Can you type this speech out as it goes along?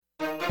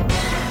Listening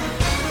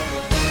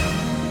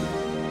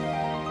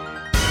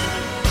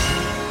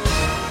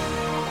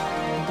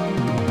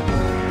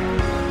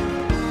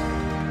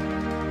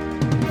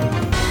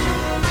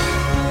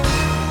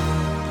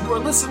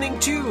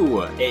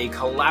to a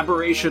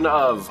collaboration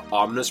of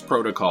Omnis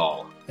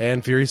Protocol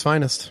and Fury's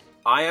Finest.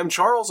 I am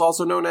Charles,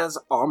 also known as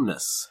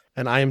Omnis.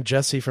 And I am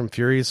Jesse from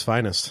Fury's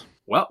Finest.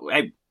 Well,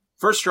 hey,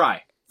 first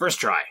try.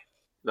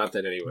 Not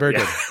that anyway. Very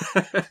good.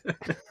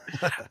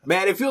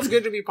 Man, it feels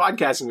good to be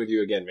podcasting with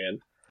you again, man.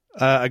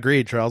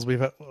 Agreed, Charles. We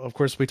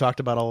talked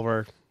about all of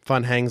our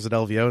fun hangs at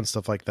LVO and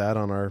stuff like that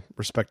on our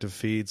respective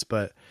feeds,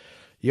 but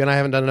you and I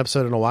haven't done an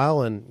episode in a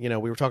while, and we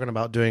were talking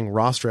about doing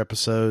roster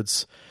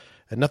episodes.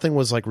 And nothing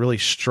was like really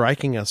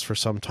striking us for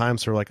some time.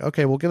 So we're like,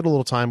 okay, we'll give it a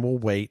little time. We'll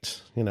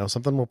wait.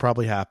 Something will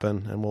probably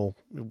happen, and we'll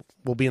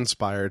be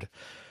inspired.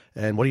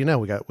 And what do you know?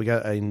 We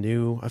got a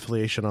new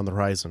affiliation on the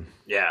horizon.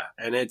 Yeah,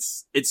 and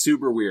it's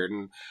super weird.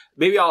 And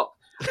maybe I'll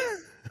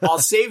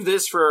save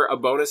this for a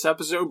bonus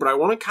episode. But I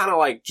want to kind of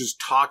like just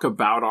talk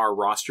about our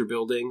roster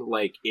building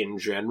like in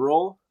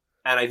general.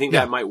 And I think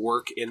that might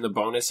work in the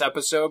bonus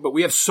episode. But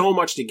we have so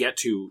much to get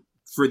to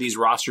for these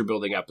roster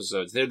building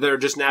episodes. They're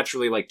just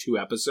naturally like 2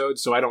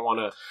 episodes, so I don't want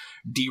to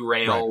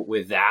derail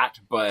with that.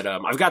 But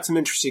I've got some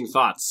interesting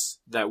thoughts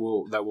that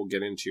we'll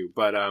get into.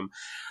 But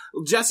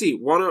Jesse,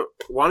 why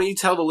don't you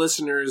tell the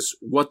listeners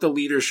what the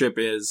leadership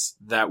is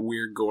that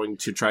we're going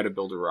to try to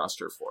build a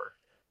roster for?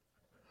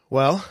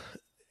 Well,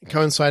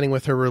 coinciding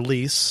with her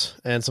release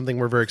and something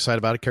we're very excited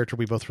about, a character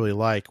we both really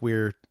like,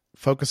 we're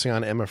focusing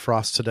on Emma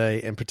Frost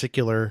today, in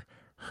particular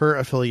her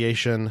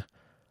affiliation.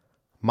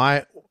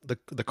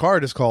 The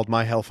card is called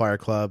My Hellfire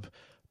Club,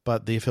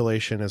 but the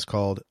affiliation is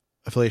called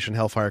Affiliation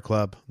Hellfire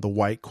Club, the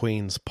White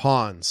Queen's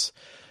Pawns.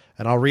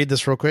 And I'll read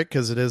this real quick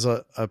because it is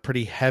a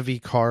pretty heavy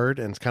card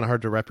and it's kind of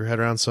hard to wrap your head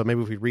around. So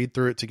maybe if we read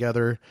through it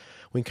together,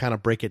 we can kind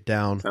of break it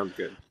down. Sounds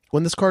good.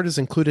 When this card is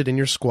included in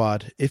your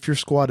squad, if your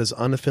squad is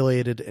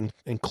unaffiliated and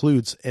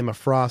includes Emma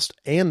Frost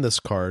and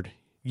this card,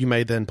 you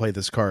may then play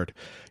this card.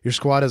 Your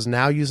squad is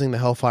now using the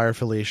Hellfire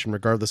affiliation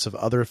regardless of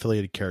other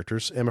affiliated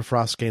characters. Emma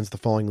Frost gains the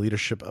following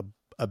leadership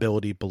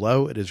ability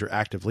below. It is your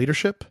active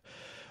leadership.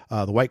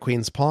 The White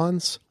Queen's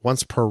Pawns.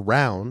 Once per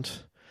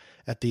round,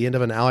 at the end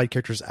of an allied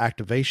character's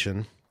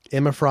activation,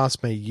 Emma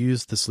Frost may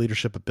use this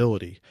leadership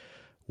ability.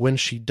 When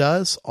she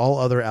does, all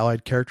other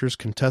allied characters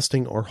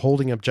contesting or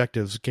holding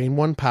objectives gain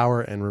 1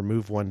 power and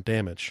remove 1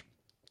 damage.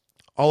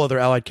 All other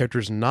allied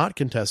characters not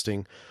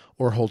contesting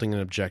or holding an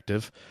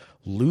objective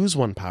lose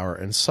 1 power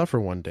and suffer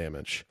 1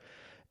 damage.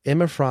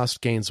 Emma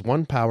Frost gains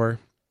 1 power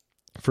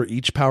for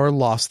each power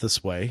lost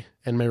this way,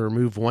 and may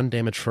remove 1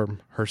 damage from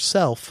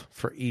herself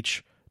for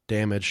each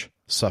damage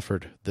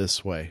suffered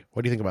this way.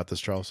 What do you think about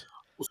this, Charles?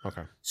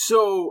 Okay.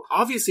 So,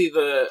 obviously,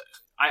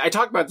 I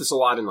talk about this a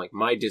lot in like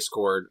my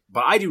Discord,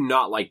 but I do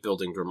not like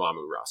building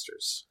Dormammu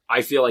rosters.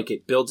 I feel like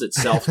it builds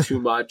itself too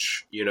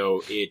much.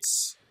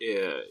 It's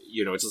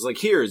just like,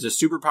 here is a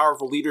super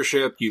powerful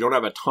leadership. You don't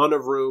have a ton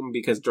of room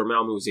because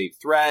Dormammu is a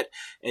threat,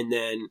 and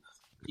then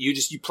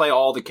you play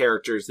all the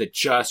characters that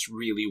just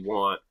really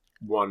want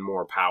 1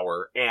 more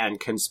power and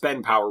can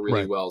spend power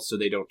really well so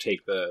they don't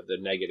take the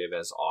negative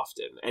as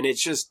often. And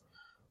it's just,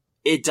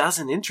 it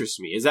doesn't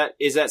interest me. Is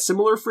that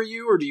similar for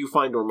you, or do you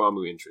find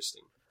Dormammu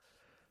interesting?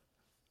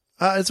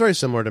 It's very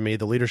similar to me,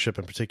 the leadership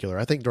in particular.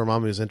 I think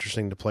Dormammu is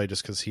interesting to play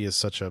just because he is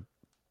such a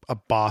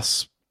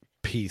boss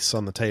piece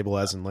on the table,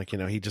 as in like,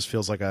 he just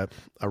feels like a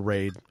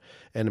raid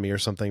enemy or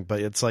something. But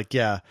it's like,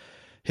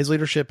 his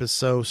leadership is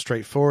so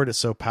straightforward, it's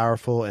so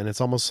powerful, and it's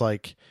almost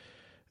like,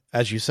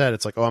 as you said,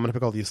 it's like, I'm going to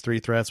pick all these 3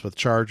 threats with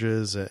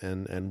charges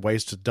and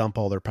ways to dump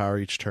all their power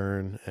each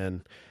turn,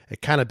 and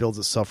it kind of builds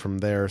itself from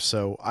there.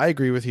 So I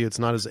agree with you. It's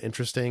not as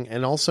interesting,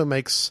 and also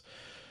makes,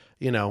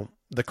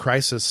 the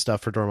crisis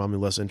stuff for Dormammu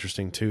less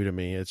interesting too to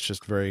me. It's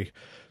just very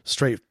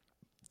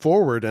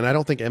straightforward, and I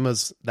don't think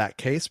Emma's that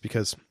case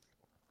because,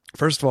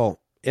 first of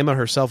all, Emma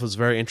herself is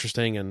very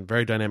interesting and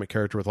very dynamic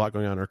character with a lot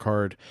going on in her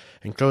card,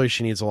 and clearly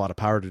she needs a lot of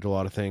power to do a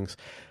lot of things.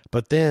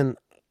 But then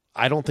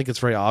I don't think it's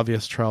very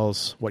obvious,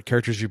 Charles, what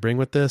characters you bring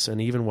with this and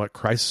even what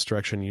crisis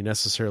direction you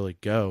necessarily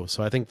go.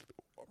 So I think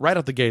right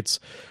out the gates,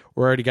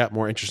 we already got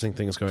more interesting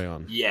things going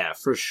on. Yeah,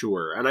 for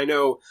sure. And I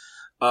know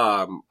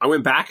I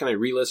went back and I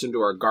re-listened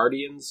to our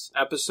Guardians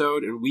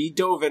episode, and we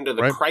dove into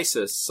the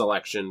crisis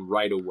selection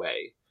right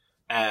away.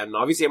 And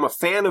obviously I'm a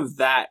fan of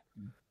that,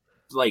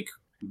 like,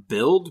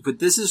 build, but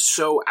this is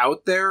so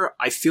out there.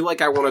 I feel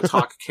like I want to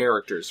talk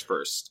characters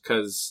first,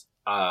 because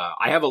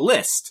I have a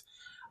list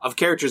of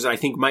characters that I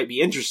think might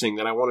be interesting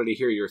that I wanted to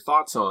hear your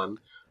thoughts on.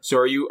 So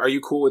are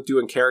you cool with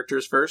doing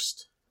characters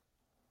first?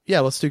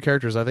 Yeah, let's do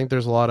characters. I think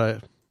there's a lot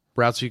of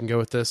routes you can go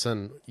with this,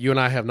 and you and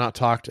I have not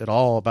talked at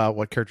all about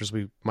what characters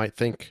we might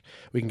think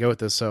we can go with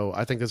this, so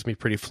I think this will be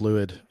pretty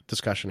fluid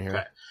discussion here.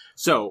 Okay.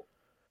 So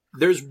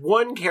there's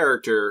one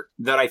character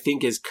that I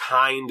think is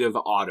kind of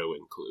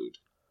auto-include,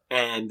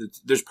 and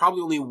there's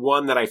probably only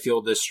one that I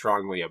feel this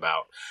strongly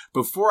about.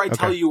 Before I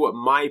tell you what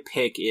my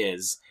pick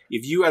is,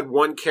 if you had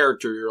one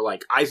character, you're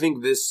like, I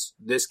think this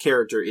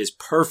character is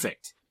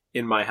perfect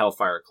in my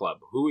Hellfire Club,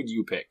 who would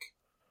you pick?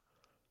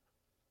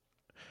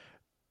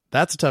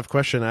 That's a tough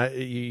question.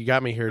 You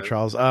got me here,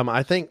 Charles.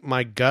 I think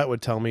my gut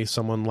would tell me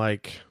someone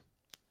like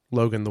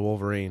Logan the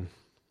Wolverine.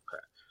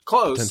 Okay.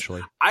 Close.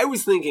 Potentially. I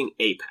was thinking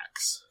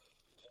Apex.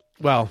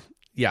 Well,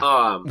 yeah.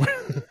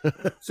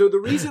 So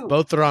the reason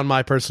both are on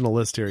my personal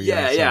list here.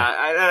 Yeah.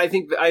 And I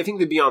think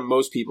they'd be on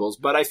most people's,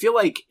 but I feel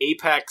like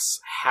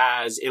Apex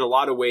has, in a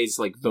lot of ways,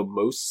 like the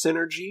most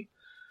synergy.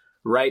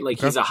 Right,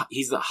 like okay.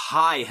 he's a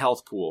high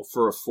health pool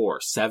for a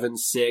 4, 7,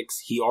 6.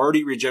 He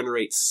already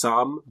regenerates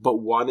some, but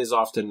 1 is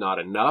often not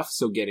enough,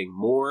 so getting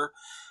more.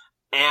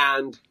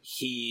 And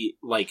he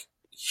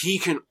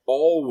can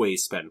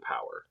always spend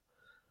power.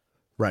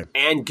 Right.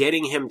 And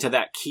getting him to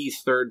that key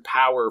third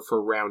power for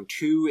round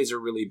 2 is a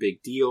really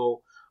big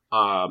deal.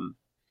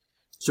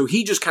 So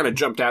he just kind of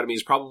jumped out at me.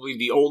 He's probably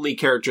the only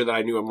character that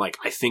I knew. I'm like,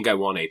 I think I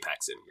want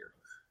Apex in here.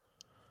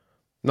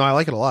 No, I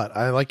like it a lot.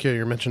 I like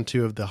your mention,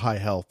 too, of the high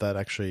health. That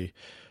actually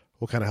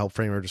will kind of help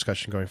frame our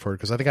discussion going forward,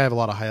 because I think I have a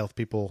lot of high health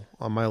people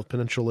on my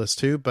potential list,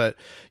 too. But,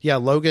 yeah,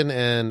 Logan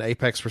and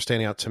Apex were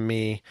standing out to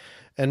me.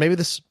 And maybe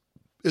this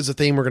is a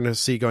theme we're going to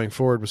see going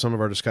forward with some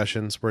of our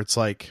discussions, where it's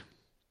like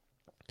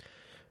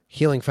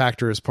healing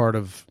factor is part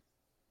of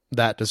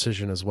that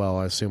decision as well.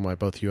 I assume why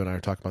both you and I are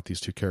talking about these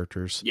two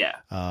characters. Yeah.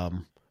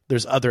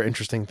 There's other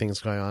interesting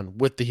things going on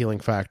with the healing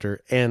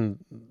factor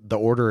and the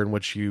order in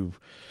which you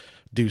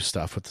do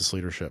stuff with this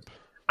leadership.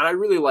 And I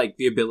really like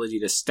the ability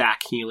to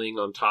stack healing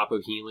on top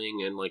of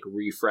healing and like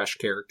refresh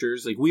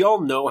characters. Like we all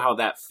know how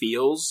that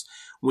feels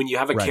when you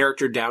have a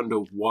character down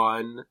to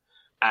 1.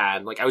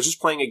 And like I was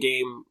just playing a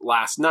game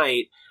last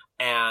night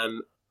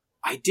and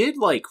I did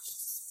like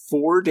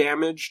 4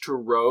 damage to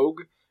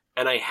Rogue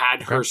and I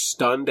had her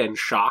stunned and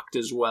shocked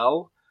as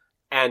well.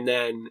 And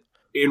then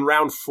in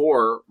round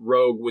 4,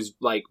 Rogue was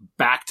like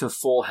back to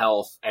full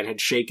health and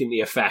had shaken the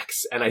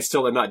effects, and I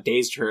still had not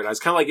dazed her. And I was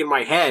kind of like in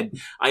my head,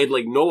 I had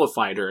like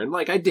nullified her, and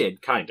like I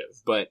did kind of.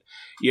 But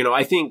you know,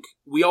 I think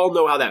we all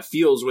know how that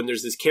feels when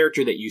there's this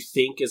character that you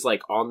think is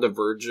like on the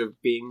verge of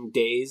being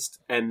dazed,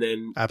 and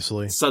then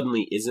absolutely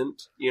suddenly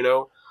isn't. You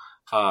know?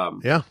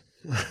 Yeah.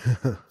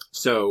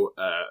 So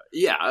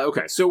yeah,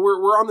 okay. So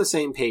we're on the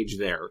same page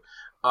there.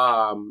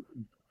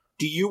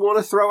 Do you want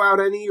to throw out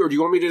any, or do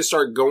you want me to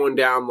start going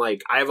down,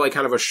 like, I have, like,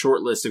 kind of a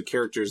short list of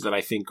characters that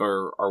I think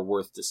are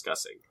worth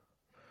discussing?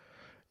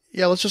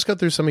 Yeah, let's just go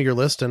through some of your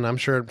list, and I'm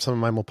sure some of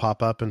mine will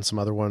pop up, and some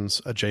other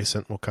ones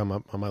adjacent will come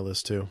up on my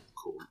list, too.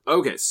 Cool.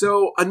 Okay,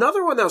 so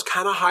another one that was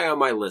kind of high on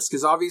my list,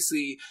 because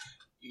obviously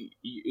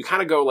you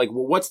kind of go, like,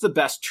 well, what's the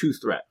best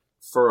 2-threat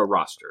for a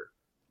roster,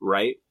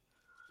 right?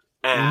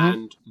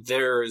 And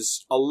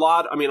there's a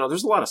lot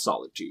of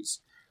solid 2s.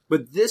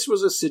 But this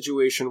was a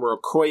situation where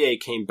Okoye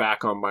came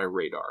back on my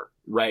radar,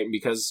 right?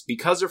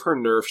 Because of her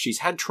nerf, she's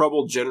had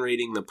trouble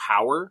generating the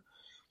power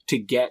to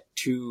get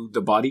to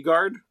the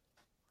bodyguard.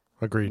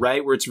 Agreed.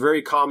 Right? Where it's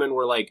very common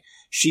where, like,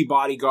 she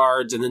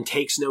bodyguards and then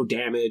takes no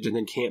damage and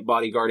then can't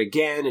bodyguard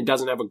again and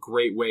doesn't have a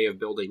great way of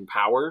building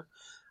power.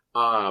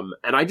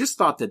 And I just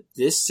thought that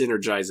this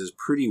synergizes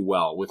pretty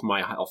well with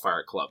my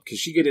Hellfire Club, because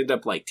she could end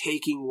up, like,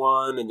 taking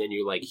one and then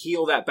you, like,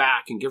 heal that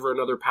back and give her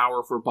another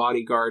power for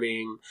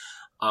bodyguarding.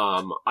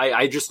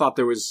 I just thought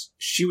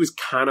she was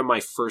kind of my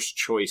first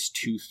choice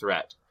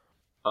 2-threat.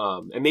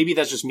 And maybe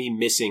that's just me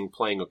missing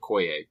playing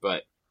Okoye,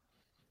 but.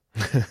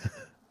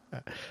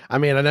 I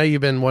mean, I know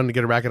you've been wanting to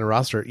get her back in a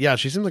roster. Yeah,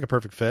 she seems like a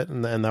perfect fit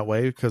in that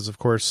way, because of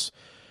course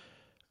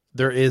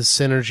there is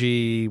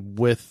synergy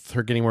with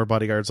her getting more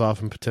bodyguards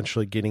off and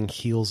potentially getting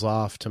heals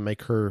off to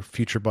make her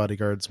future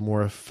bodyguards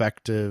more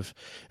effective,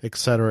 et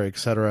cetera, et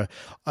cetera.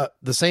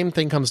 The same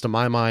thing comes to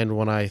my mind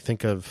when I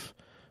think of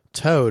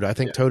Toad. I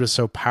think Toad is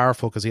so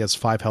powerful because he has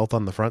 5 health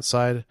on the front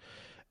side,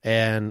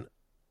 and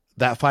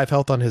that 5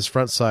 health on his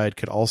front side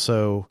could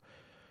also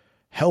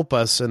help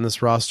us in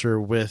this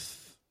roster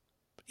with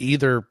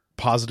either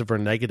positive or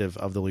negative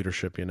of the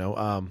leadership, you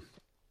know?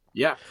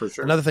 Yeah, for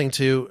sure. Another thing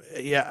too.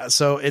 Yeah.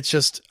 So it's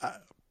just,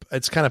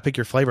 it's kind of pick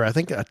your flavor. I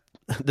think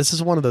this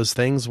is one of those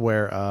things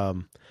where,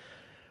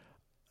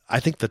 I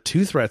think the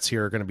 2-threats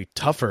here are going to be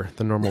tougher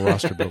than normal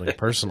roster building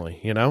personally,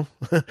 you know?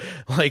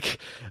 Like,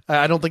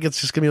 I don't think it's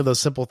just going to be one of those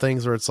simple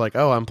things where it's like,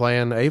 oh, I'm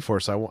playing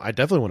A-Force. I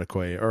definitely want to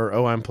Okoye. Or,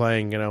 oh, I'm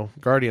playing,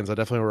 Guardians. I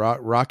definitely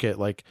want Rocket.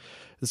 Like,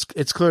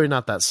 it's clearly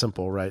not that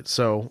simple, right?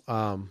 So,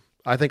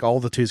 I think all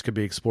the 2s could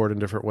be explored in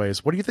different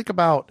ways. What do you think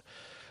about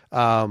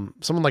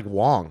someone like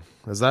Wong?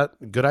 Is that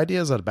a good idea?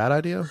 Is that a bad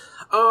idea?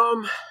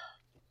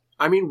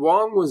 I mean,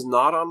 Wong was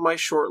not on my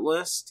short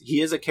list.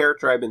 He is a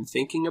character I've been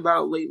thinking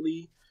about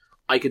lately.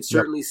 I could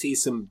certainly see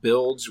some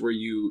builds where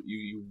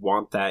you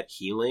want that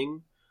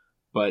healing,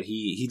 but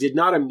he did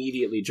not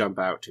immediately jump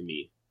out to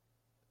me.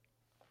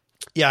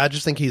 Yeah, I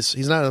just think he's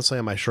not necessarily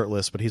on my short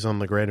list, but he's on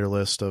the grander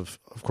list of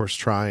course,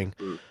 trying.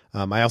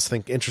 I also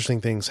think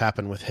interesting things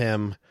happen with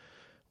him,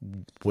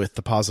 with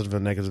the positive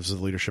and negatives of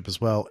the leadership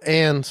as well.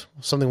 And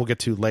something we'll get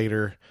to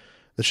later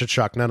that should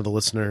shock none of the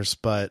listeners,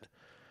 but,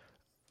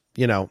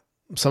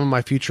 some of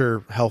my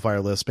future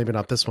Hellfire lists, maybe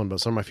not this one, but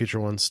some of my future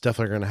ones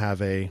definitely are going to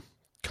have a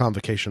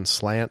convocation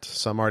slant,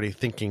 so I'm already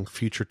thinking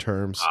future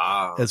terms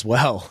as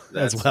well.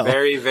 That's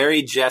very,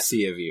 very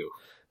Jesse of you.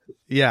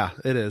 Yeah,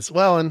 it is.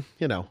 Well, and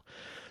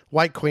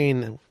White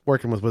Queen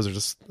working with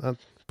wizards,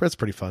 it's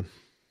pretty fun.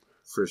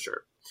 For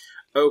sure.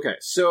 Okay,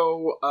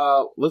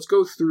 so let's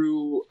go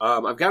through.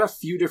 I've got a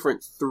few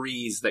different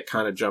threes that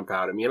kind of jump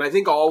out at me, and I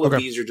think all of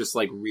these are just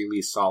like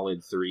really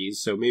solid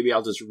threes. So maybe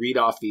I'll just read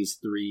off these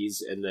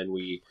threes, and then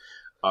we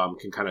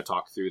can kind of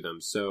talk through them.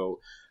 So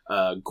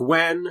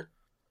Gwen,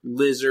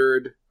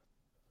 Lizard,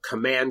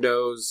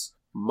 Commandos,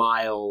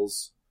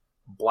 Miles,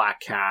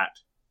 Black Cat,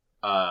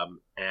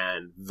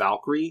 and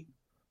Valkyrie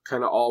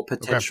kind of all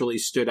potentially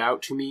stood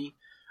out to me.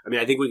 I mean,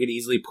 I think we could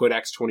easily put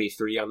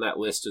X-23 on that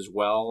list as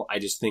well. I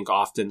just think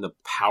often the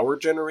power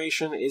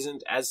generation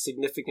isn't as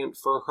significant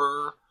for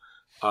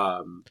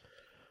her.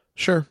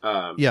 Sure.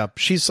 Yeah,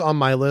 she's on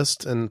my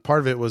list, and part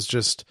of it was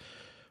just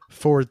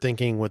forward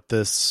thinking with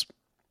this,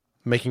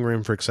 making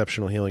room for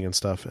exceptional healing and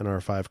stuff in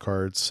our 5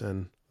 cards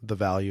and the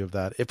value of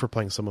that if we're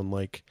playing someone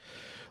like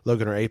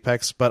Logan or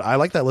Apex. But I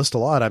like that list a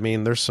lot. I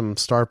mean, there's some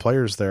star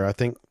players there. I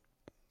think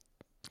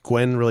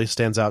Gwen really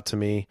stands out to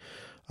me.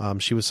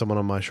 She was someone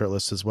on my short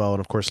list as well. And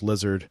of course,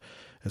 Lizard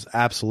is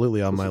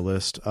absolutely on my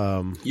list.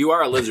 You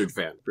are a Lizard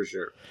fan, for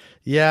sure.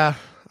 Yeah,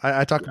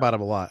 I talk about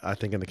him a lot, I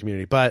think, in the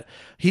community. But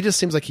he just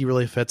seems like he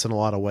really fits in a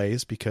lot of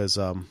ways because,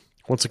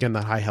 once again,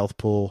 that high health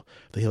pool,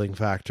 the healing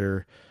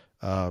factor.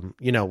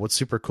 What's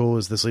super cool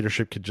is this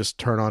leadership could just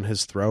turn on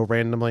his throw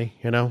randomly,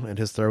 and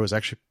his throw is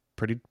actually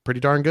pretty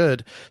darn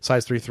good,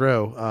 size 3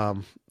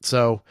 throw.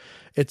 So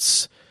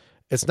it's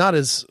not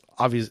as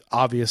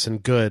obvious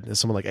and good as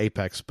someone like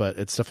Apex, but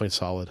it's definitely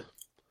solid.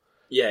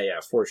 Yeah,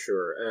 for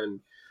sure.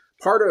 And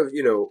part of,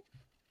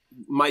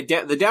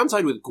 the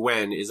downside with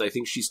Gwen is I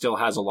think she still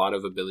has a lot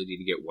of ability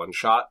to get one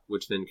shot,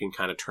 which then can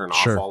kind of turn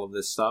off all of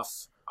this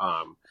stuff.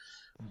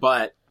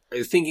 But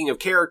thinking of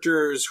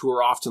characters who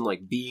are often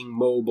like being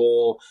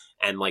mobile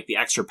and like the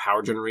extra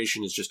power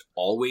generation is just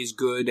always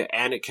good,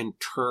 and it can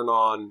turn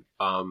on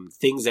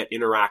things that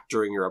interact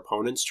during your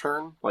opponent's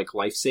turn, like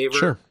Lifesaver.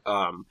 Sure.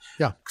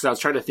 Yeah. Because I was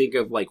trying to think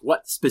of like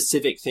what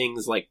specific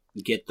things like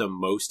get the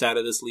most out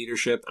of this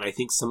leadership, and I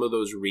think some of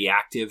those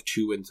reactive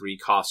 2 and 3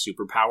 cost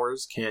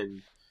superpowers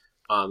can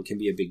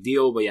be a big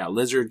deal. But yeah,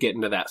 Lizard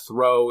getting to that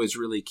throw is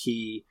really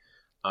key.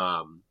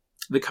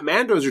 The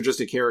Commandos are just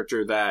a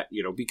character that,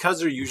 because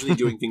they're usually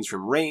doing things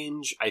from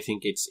range, I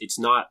think it's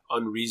not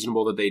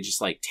unreasonable that they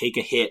just like take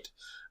a hit,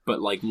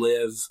 but like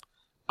live,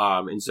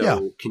 and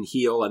so can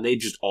heal, and they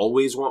just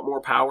always want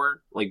more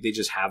power. Like they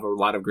just have a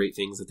lot of great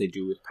things that they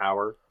do with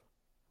power.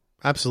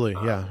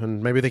 Absolutely, yeah.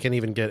 And maybe they can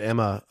even get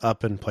Emma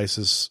up in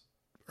places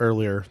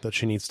earlier that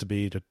she needs to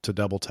be to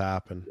double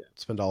tap and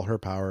spend all her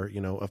power,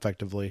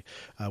 effectively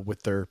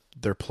with their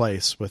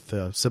place with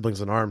the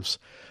siblings in arms.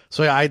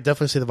 So yeah, I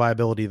definitely see the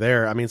viability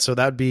there. I mean, so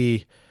that'd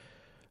be,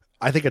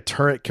 I think a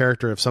turret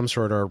character of some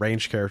sort or a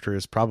range character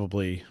is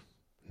probably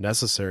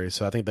necessary.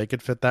 So I think they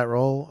could fit that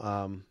role.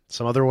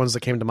 Some other ones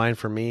that came to mind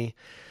for me,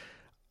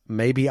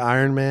 maybe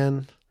Iron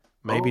Man,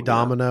 maybe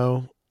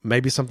Domino,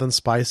 maybe something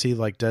spicy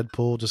like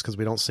Deadpool, just because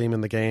we don't see him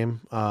in the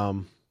game.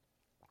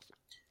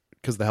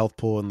 Because the health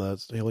pool and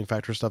the healing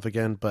factor stuff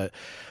again. But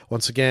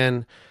once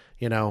again,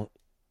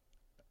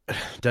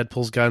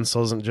 Deadpool's gun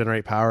still doesn't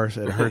generate power.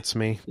 It hurts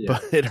me,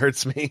 but it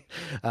hurts me.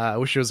 I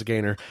wish it was a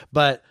gainer,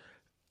 but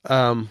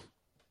I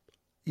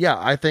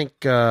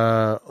think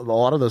a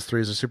lot of those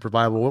threes are super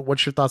viable.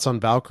 What's your thoughts on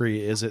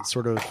Valkyrie? Is it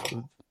sort of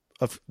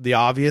the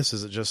obvious?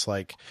 Is it just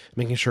like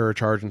making sure her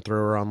charge and throw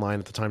her online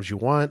at the times you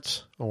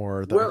want,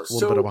 or a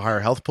little bit of a higher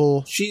health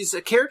pool? She's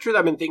a character that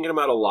I've been thinking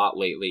about a lot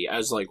lately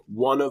as like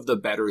one of the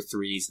better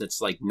threes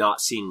that's like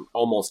not seeing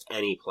almost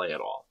any play at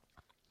all.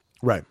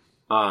 Right.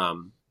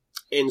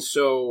 And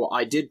so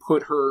I did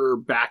put her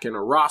back in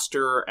a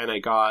roster, and I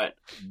got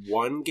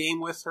 1 game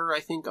with her, I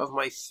think, of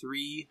my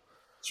 3.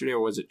 Or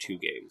was it 2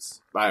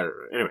 games? I don't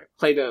know.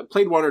 Anyway,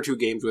 played 1 or 2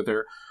 games with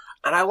her,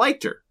 and I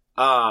liked her.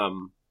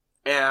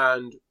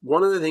 And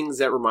one of the things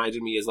that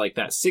reminded me is like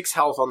that 6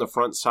 health on the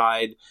front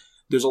side.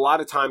 There's a lot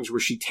of times where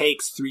she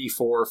takes 3,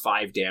 4,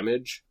 5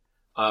 damage,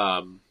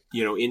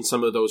 in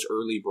some of those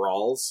early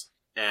brawls.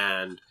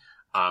 And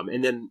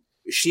then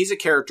she's a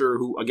character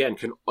who, again,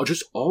 can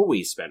just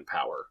always spend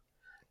power.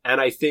 And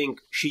I think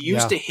she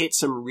used to hit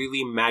some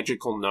really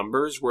magical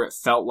numbers where it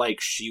felt like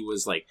she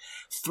was like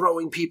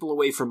throwing people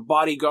away from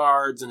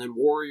bodyguards and then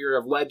Warrior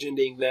of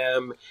Legending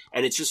them.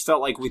 And it just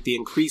felt like with the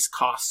increased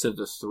cost of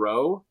the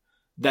throw,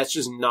 that's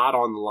just not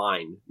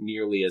online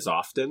nearly as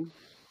often.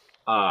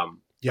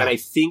 And I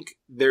think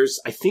there's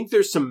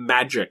some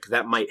magic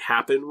that might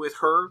happen with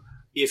her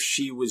if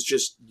she was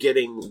just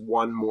getting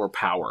 1 more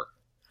power.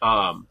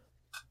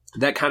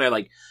 That kind of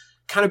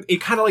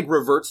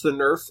reverts the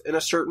nerf in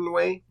a certain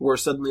way, where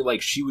suddenly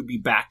like she would be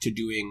back to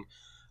doing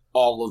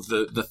all of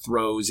the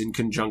throws in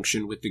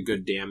conjunction with the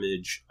good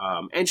damage.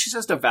 And she's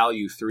just a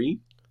value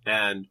 3.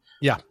 And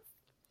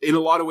in a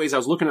lot of ways, I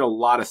was looking at a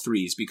lot of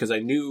 3s because I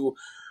knew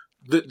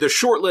the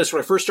short list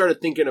when I first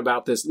started thinking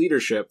about this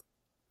leadership.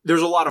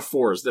 there's a lot of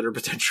 4s that are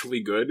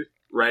potentially good,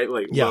 right?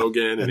 Like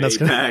Logan and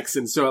Apex.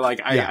 And so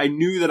like, I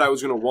knew that I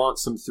was going to want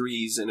some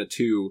 3s and a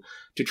 2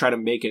 to try to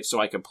make it so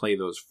I could play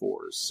those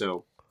 4s.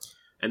 So,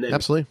 and then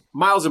absolutely,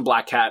 Miles and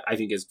Black Cat, I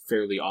think is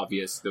fairly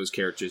obvious. Those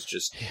characters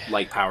just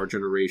like power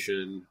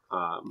generation.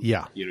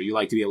 You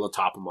like to be able to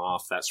top them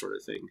off, that sort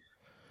of thing.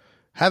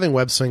 Having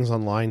web slings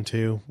online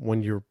too,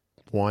 when you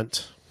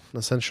want,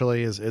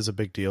 essentially is a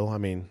big deal. I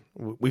mean,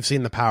 we've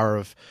seen the power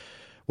of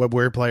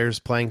WebWare players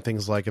playing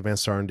things like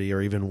Advanced R&D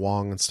or even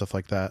Wong and stuff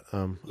like that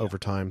over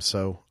time.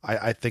 So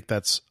I think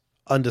that's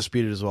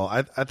undisputed as well.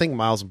 I think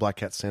Miles and Black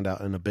Cat stand out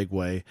in a big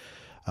way.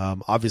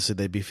 Obviously,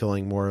 they'd be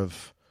feeling more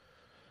of,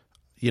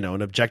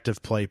 an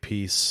objective play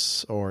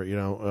piece or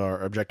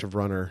objective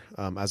runner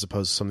as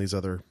opposed to some of these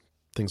other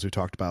things we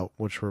talked about,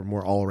 which were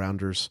more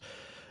all-arounders.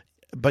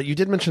 But you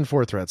did mention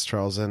 4 threats,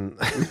 Charles. And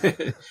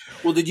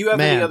well, did you have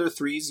any other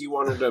 3s you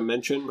wanted to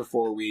mention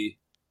before we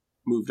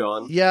moved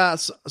on? Yeah,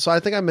 so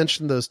I think I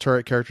mentioned those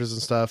turret characters and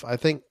stuff. I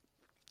think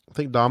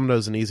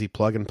Domino's an easy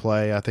plug and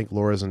play. I think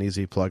Laura's an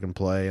easy plug and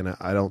play, and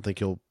I don't think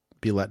you'll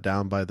be let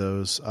down by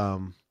those.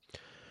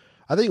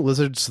 I think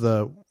Lizard's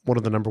one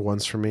of the number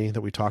ones for me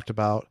that we talked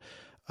about.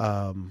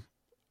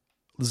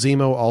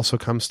 Zemo also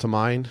comes to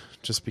mind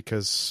just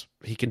because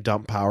he can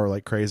dump power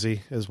like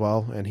crazy as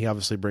well, and he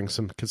obviously brings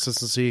some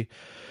consistency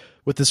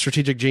with the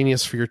strategic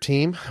genius for your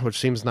team, which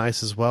seems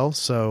nice as well.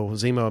 So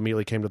Zemo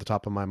immediately came to the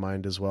top of my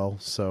mind as well.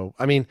 So,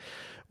 I mean,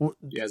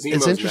 Zemo's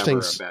it's interesting.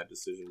 Never a bad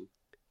decision.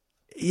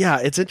 Yeah,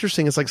 it's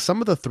interesting. It's like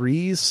some of the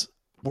 3s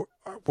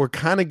were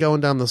kind of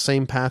going down the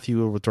same path you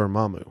were with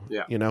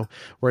Dormammu,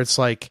 where it's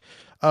like,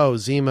 oh,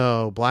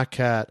 Zemo, Black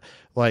Cat,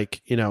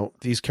 like,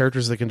 these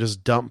characters that can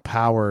just dump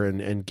power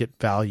and get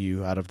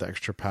value out of the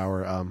extra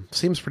power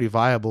seems pretty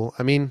viable.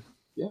 I mean,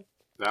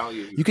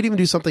 value. You could even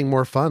do something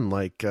more fun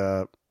like,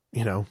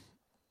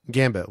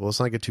 Gambit. Well, let's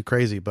not get too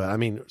crazy, but I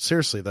mean,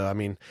 seriously though, I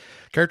mean,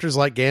 characters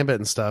like Gambit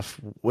and stuff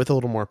with a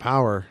little more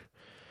power,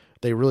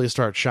 they really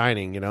start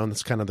shining, and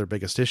that's kind of their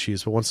biggest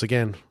issues. But once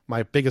again,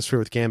 my biggest fear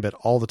with Gambit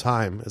all the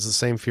time is the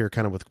same fear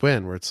kind of with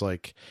Gwen, where it's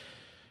like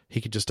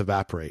he could just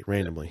evaporate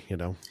randomly,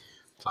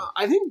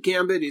 I think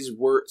Gambit is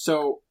worth.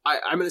 So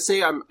I'm going to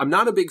say I'm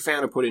not a big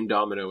fan of putting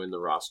Domino in the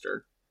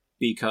roster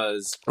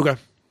because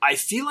I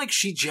feel like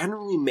she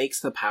generally makes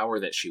the power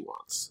that she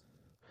wants.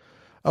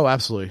 Oh,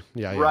 absolutely.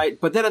 Yeah. Right.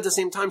 But then at the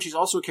same time, she's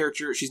also a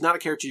character. She's not a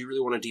character you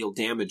really want to deal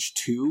damage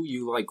to.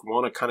 You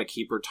want to kind of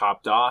keep her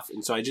topped off.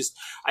 And so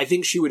I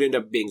think she would end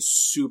up being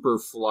super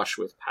flush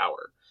with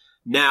power.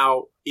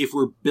 Now, if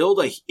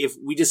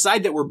we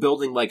decide that we're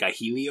building like a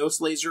Helios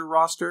laser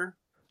roster,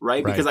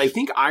 right? Because I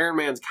think Iron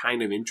Man's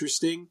kind of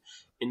interesting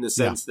in the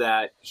sense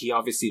that he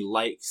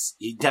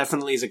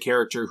definitely is a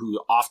character who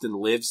often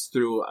lives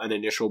through an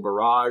initial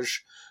barrage,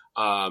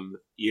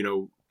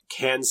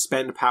 can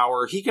spend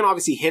power. He can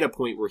obviously hit a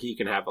point where he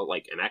can have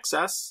an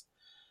excess.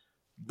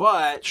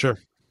 But sure,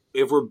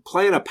 if we're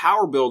playing a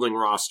power building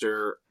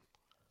roster,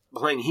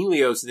 playing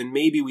Helios, then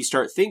maybe we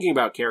start thinking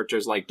about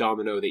characters like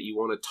Domino that you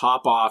want to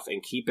top off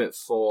and keep it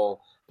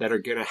full, that are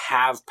going to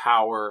have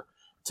power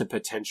to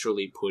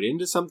potentially put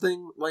into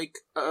something like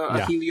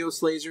a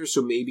Helios laser.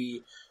 So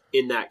maybe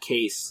in that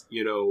case,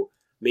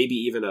 maybe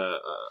even a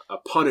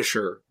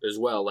Punisher as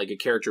well, like a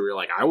character where you're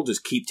like, I will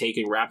just keep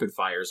taking rapid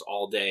fires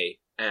all day.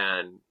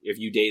 And if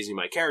you daisy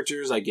my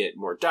characters, I get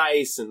more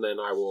dice, and then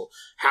I will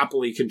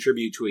happily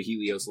contribute to a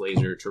Helios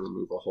laser to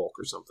remove a Hulk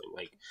or something.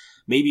 Like,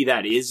 maybe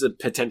that is a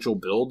potential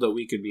build that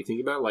we could be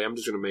thinking about. Like, I'm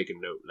just going to make a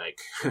note,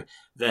 like,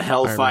 the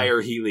Hellfire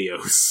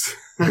Helios.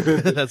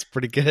 That's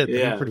pretty good.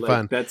 Yeah, pretty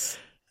fun.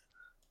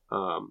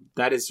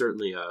 That is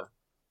certainly a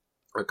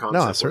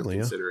concept worth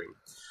considering.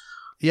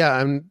 Yeah,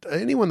 and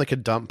anyone that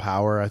could dump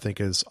power, I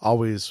think, is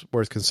always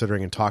worth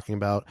considering and talking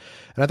about.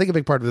 And I think a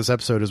big part of this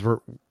episode is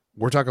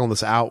we're talking all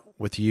this out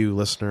with you,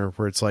 listener,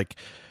 where it's like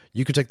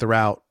you could take the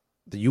route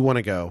that you want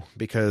to go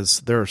because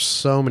there are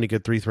so many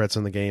good 3 threats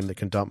in the game that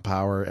can dump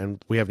power,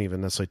 and we haven't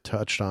even necessarily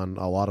touched on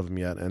a lot of them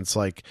yet. And it's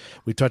like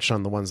we touched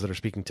on the ones that are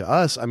speaking to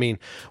us. I mean,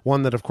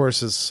 one that, of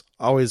course, is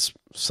always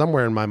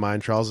somewhere in my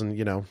mind, Charles, and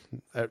the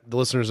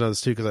listeners know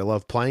this too because I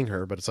love playing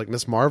her, but it's like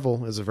Miss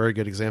Marvel is a very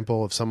good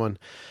example of someone.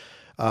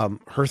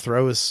 Her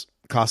throw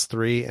costs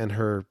 3 and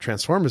her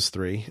transform is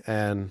 3,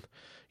 and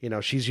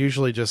she's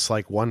usually just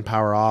like 1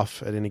 power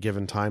off at any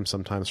given time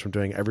sometimes from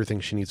doing everything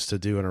she needs to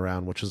do in a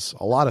round, which is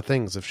a lot of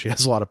things if she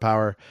has a lot of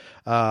power.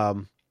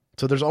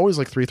 So there's always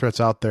like 3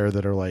 threats out there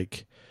that are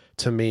like,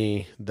 to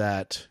me,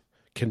 that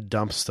can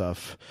dump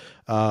stuff.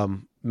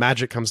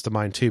 Magic comes to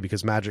mind too,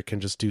 because Magic can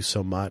just do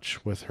so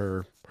much with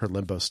her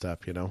limbo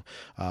step,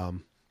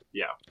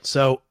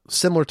 So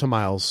similar to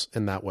Miles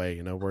in that way,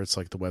 where it's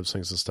like the web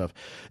slings and stuff.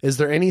 Is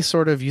there any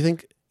sort of,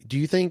 do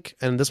you think,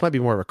 and this might be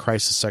more of a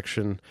crisis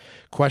section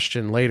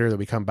question later that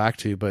we come back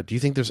to, but do you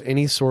think there's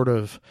any sort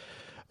of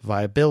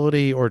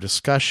viability or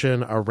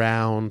discussion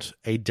around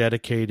a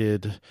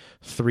dedicated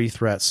 3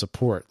 threat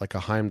support, like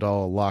a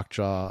Heimdall, a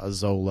Lockjaw, a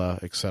Zola,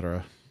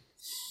 etc.?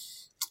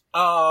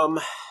 I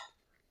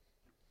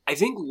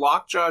think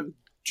Lockjaw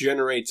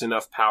generates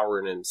enough power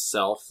in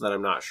himself that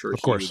I'm not sure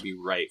he would be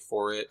right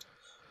for it.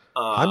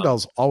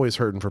 Heimdall's always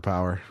hurting for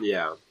power.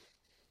 Yeah.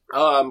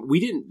 We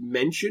didn't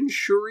mention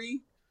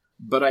Shuri,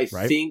 but I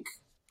think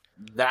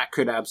that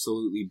could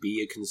absolutely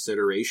be a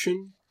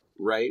consideration,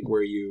 right?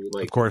 Where you,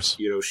 like, of course,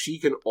 you know, she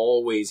can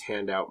always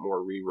hand out more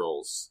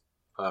rerolls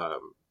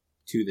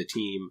to the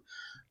team,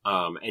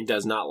 and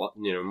does not,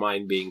 you know,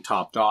 mind being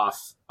topped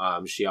off.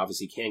 She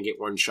obviously can get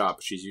one shot,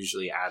 but she's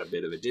usually at a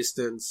bit of a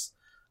distance.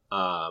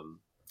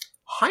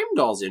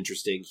 Heimdall's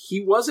interesting. He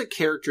was a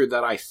character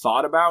that I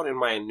thought about in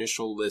my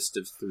initial list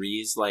of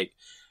threes, like,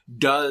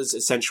 does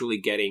essentially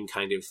getting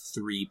kind of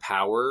 3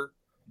 power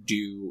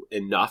do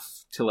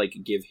enough to, like,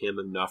 give him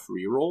enough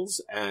rerolls?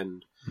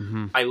 And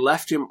I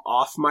left him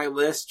off my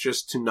list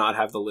just to not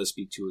have the list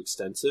be too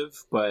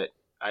extensive. But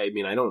I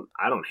mean, I don't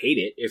hate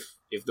it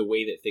if the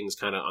way that things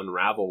kind of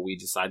unravel, we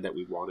decide that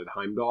we wanted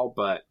Heimdall.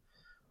 But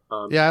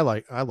yeah, I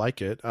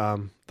like it.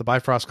 The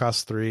Bifrost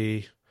costs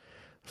 3,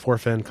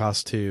 Forfin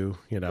costs 2.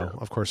 You know,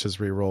 of course, his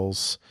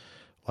rerolls,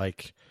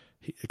 like,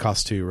 it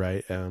costs 2,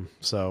 right?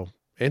 So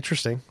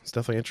interesting. It's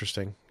definitely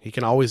interesting. He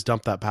can always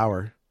dump that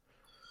power.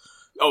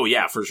 Oh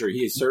yeah, for sure.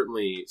 He is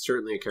certainly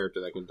a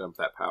character that can dump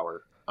that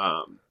power.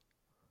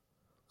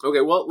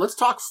 Okay, well, let's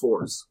talk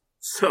 4s.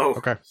 So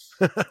okay,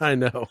 I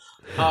know.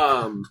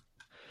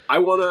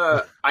 I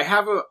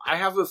have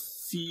a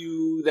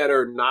few that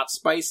are not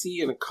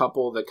spicy and a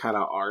couple that kind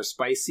of are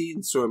spicy,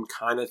 and so I'm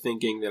kind of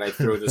thinking that I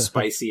throw the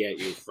spicy at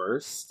you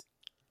first.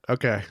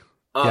 Okay.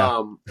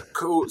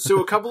 Cool.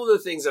 So a couple of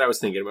the things that I was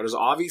thinking about is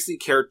obviously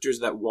characters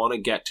that want to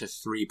get to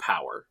 3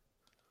 power.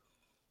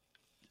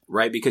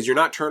 Right, because you're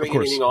not turning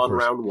anything on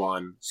round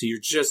 1, so you're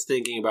just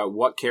thinking about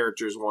what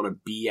characters want to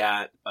be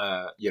at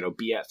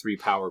 3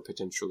 power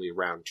potentially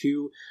round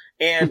 2,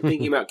 and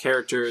thinking about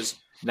characters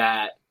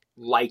that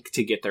like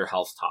to get their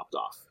health topped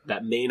off,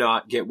 that may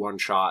not get one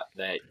shot,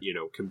 that, you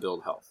know, can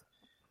build health.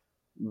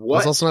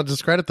 Let's also not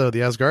discredit, though, the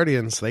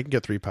Asgardians. They can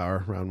get 3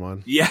 power round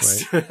 1.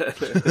 Yes.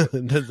 Right?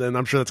 And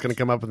I'm sure that's going to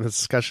come up in this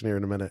discussion here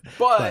in a minute.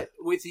 But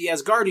with the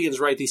Asgardians,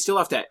 right, they still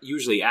have to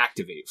usually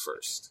activate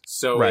first.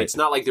 So it's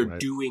not like they're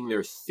doing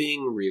their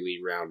thing really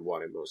round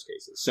 1 in most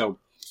cases. So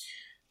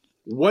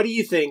what do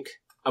you think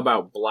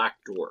about Black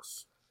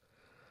Dwarf?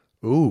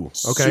 Ooh,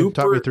 okay.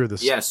 Talk me through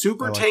this. Yeah,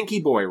 super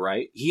tanky boy,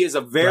 right? He is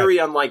a very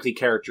unlikely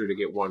character to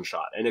get one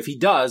shot. And if he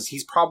does,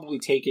 he's probably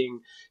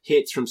taking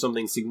hits from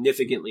something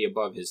significantly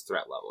above his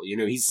threat level. You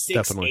know, he's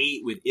 6'8"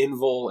 with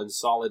invul and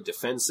solid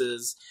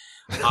defenses.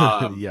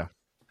 Yeah.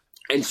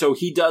 And so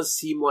he does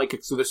seem like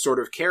this sort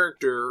of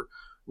character,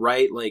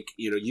 right? Like,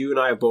 you know, you and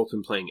I have both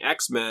been playing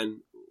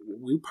X-Men.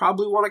 We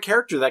probably want a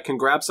character that can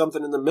grab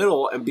something in the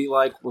middle and be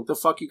like, what the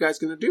fuck you guys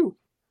gonna do?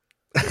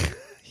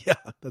 Yeah,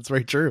 that's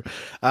very true.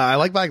 I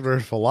like Black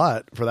Dwarf a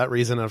lot for that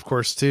reason. And of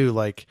course, too,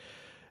 like,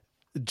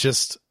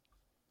 just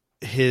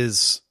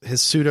his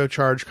pseudo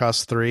charge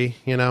costs 3,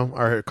 you know,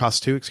 or costs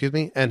 2, excuse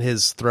me, and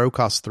his throw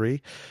costs 3.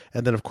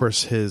 And then, of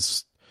course,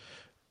 his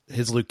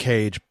Luke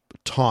Cage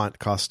taunt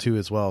costs 2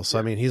 as well. So,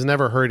 I mean, he's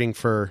never hurting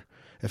for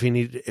if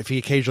he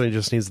occasionally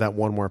just needs that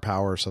one more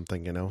power or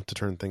something, you know, to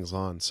turn things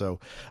on. So,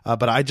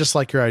 but I just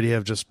like your idea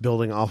of just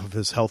building off of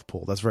his health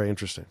pool. That's very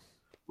interesting.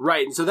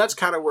 Right, and so that's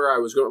kind of where I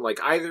was going. Like,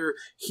 either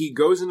he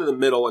goes into the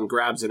middle and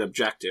grabs an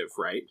objective,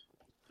 right?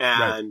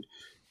 And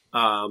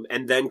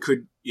then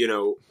could, you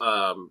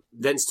know,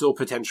 then still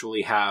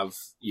potentially have,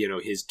 you know,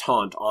 his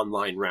taunt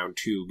online round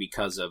 2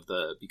 because of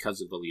the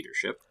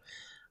leadership.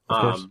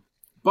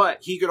 But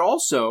he could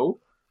also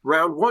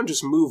round 1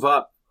 just move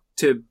up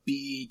to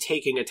be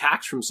taking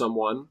attacks from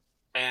someone,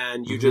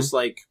 and you just,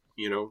 like,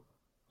 you know,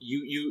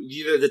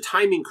 you the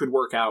timing could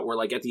work out where,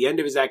 like, at the end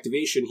of his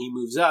activation he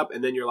moves up,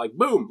 and then you're like,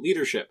 boom,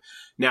 leadership.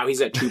 Now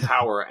he's at 2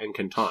 power and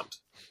can taunt.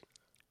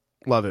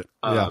 Love it.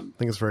 Yeah, I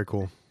think it's very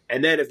cool.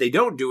 And then if they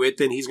don't do it,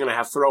 then he's going to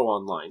have throw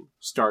online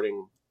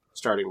starting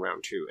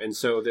round 2. And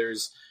so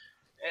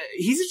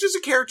he's just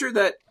a character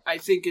that I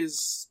think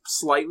is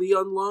slightly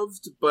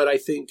unloved, but I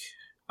think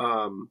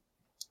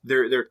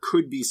there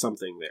could be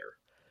something there.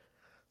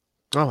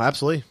 Oh,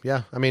 absolutely.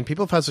 Yeah. I mean,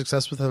 people have had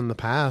success with him in the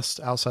past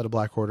outside of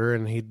Black Order,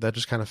 and that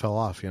just kind of fell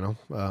off, you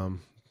know?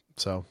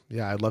 So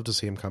yeah, I'd love to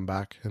see him come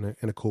back in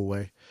a cool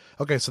way.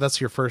 Okay. So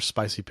that's your first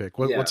spicy pick.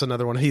 What's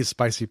another one of these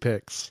spicy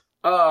picks?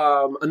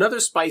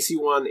 Another spicy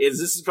one this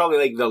is probably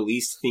like the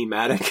least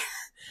thematic,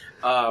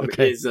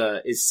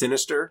 is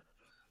Sinister.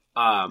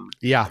 Yeah,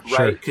 right.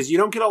 Sure. Cause you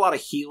don't get a lot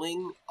of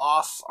healing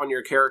off on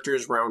your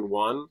characters round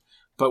 1,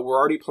 but we're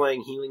already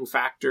playing healing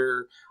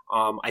factor.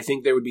 I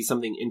think there would be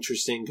something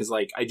interesting because,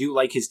 like, I do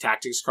like his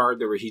tactics card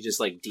where he just,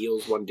 like,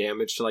 deals 1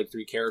 damage to, like,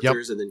 3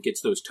 characters and then gets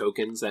those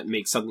tokens that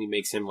makes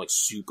him, like,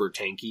 super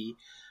tanky.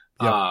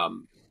 Yep.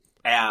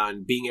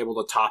 And being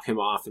able to top him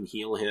off and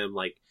heal him,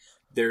 like,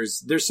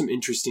 there's some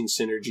interesting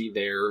synergy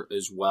there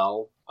as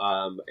well.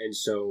 And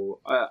so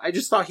I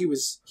just thought he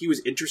was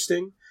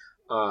interesting.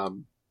 I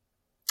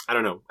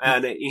don't know.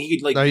 And he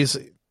could, like,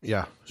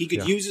 he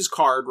could use his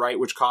card, right,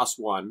 which costs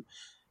 1,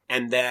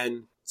 and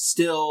then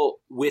still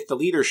with the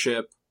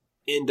leadership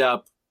end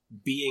up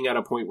being at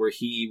a point where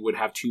he would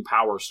have 2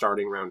 power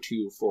starting round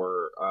 2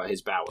 for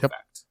his bow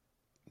effect.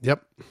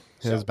 Yep.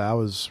 His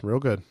bow is real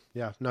good.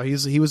 Yeah. No,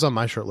 he was on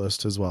my short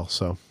list as well.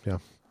 So yeah.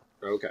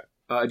 Okay.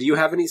 Do you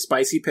have any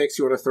spicy picks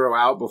you want to throw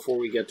out before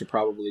we get to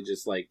probably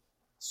just like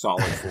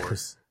solid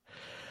 4s?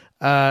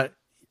 I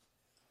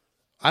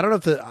don't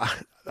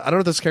know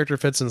if this character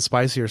fits in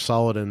spicy or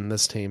solid in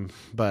this team,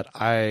 but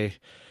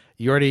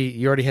you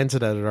already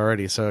hinted at it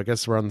already, so I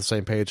guess we're on the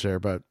same page there.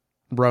 But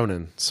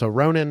Ronan, so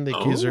Ronan the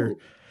Accuser,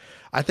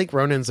 I think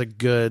Ronan's a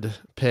good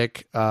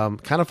pick.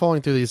 Kind of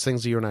falling through these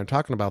things that you and I are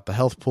talking about, the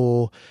health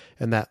pool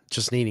and that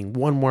just needing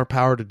 1 more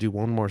power to do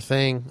 1 more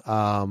thing.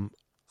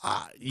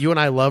 You and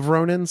I love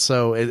Ronan,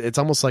 so it's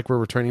almost like we're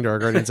returning to our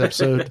Guardians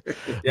episode.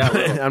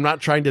 Yeah, I'm not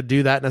trying to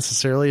do that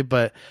necessarily,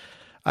 but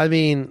I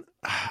mean,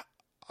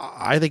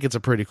 I think it's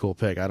a pretty cool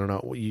pick. I don't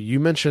know. You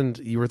mentioned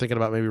you were thinking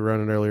about maybe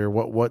Ronan earlier.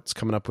 What's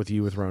coming up with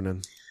you with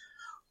Ronan?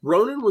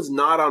 Ronan was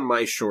not on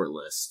my short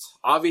list.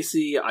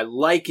 Obviously, I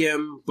like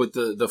him, but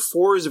the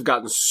 4s have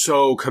gotten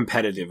so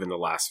competitive in the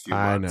last few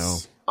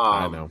months.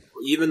 I know.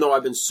 Even though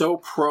I've been so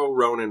pro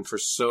Ronan for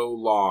so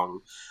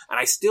long, and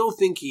I still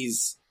think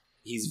he's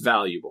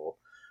valuable,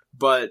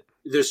 but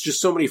there's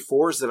just so many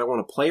 4s that I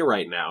want to play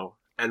right now.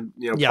 And,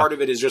 part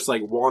of it is just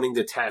like wanting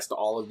to test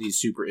all of these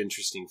super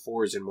interesting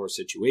 4s in more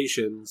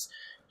situations.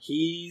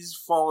 He's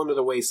fallen to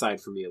the wayside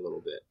for me a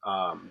little bit.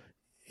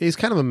 He's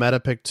kind of a meta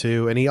pick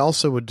too. And he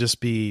also would just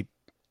be,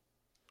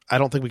 I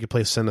don't think we could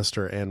play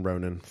Sinister and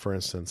Ronan, for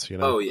instance,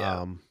 Oh,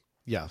 yeah.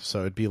 Yeah. So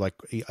it'd be like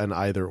an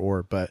either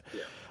or, but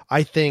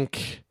I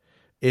think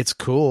it's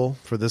cool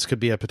for this could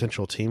be a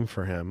potential team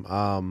for him.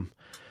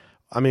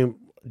 I mean,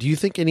 do you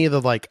think any of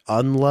the like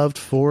unloved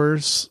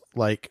 4s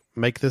like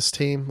make this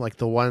team? Like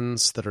the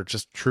ones that are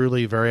just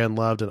truly very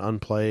unloved and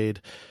unplayed,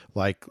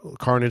 like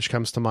Carnage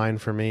comes to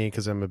mind for me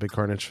because I'm a big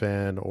Carnage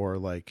fan, or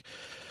like,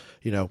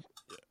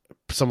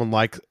 someone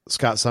like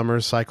Scott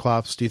Summers,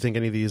 Cyclops. Do you think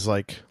any of these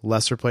like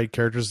lesser played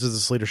characters, does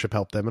this leadership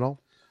help them at all?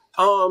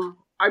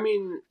 I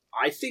mean,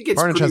 I think it's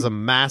Carnage has a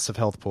massive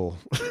health pool.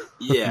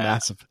 Yeah.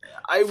 Massive.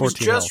 I was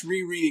just health.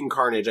 rereading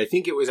Carnage. I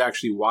think it was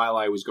actually while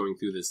I was going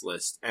through this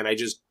list, and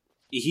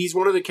he's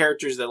one of the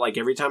characters that, like,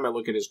 every time I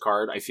look at his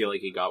card, I feel like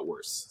he got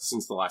worse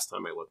since the last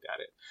time I looked at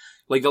it.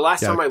 Like, the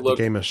last time I looked...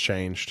 the game has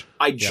changed.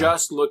 I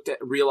just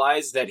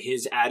realized that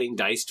his adding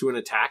dice to an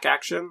attack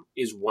action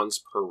is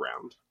once per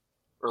round.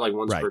 Or, like,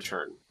 once per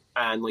turn.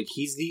 And, like,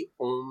 he's the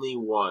only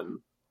one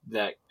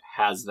that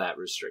has that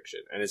restriction.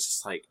 And it's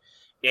just like...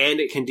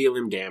 And it can deal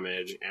him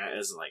damage. And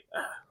it's like...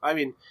 I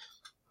mean,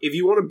 if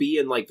you want to be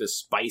in, like, the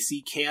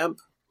spicy camp,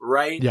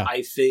 right? Yeah.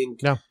 I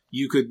think... Yeah.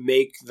 You could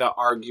make the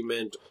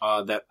argument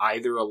that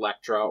either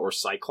Elektra or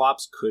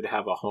Cyclops could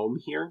have a home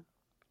here.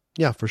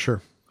 Yeah, for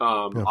sure.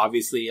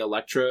 Obviously,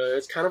 Elektra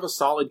is kind of a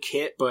solid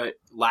kit, but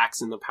lacks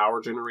in the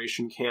power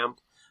generation camp.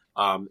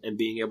 And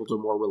being able to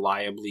more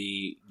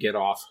reliably get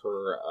off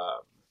her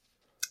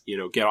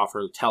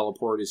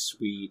teleport is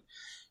sweet.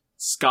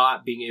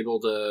 Scott being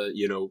able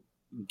to,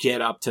 get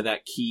up to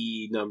that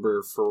key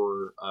number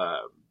for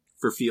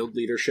field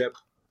leadership,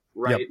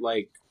 right? Yep.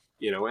 Like,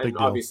 and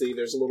obviously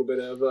there's a little bit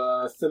of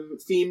a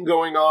theme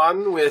going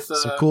on with...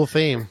 some cool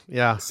theme,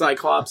 yeah.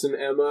 Cyclops and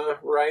Emma,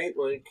 right?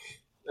 Like,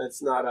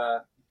 that's not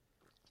a...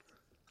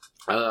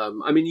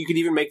 I mean, you could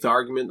even make the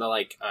argument that,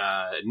 like,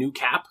 new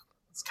Cap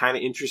is kind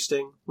of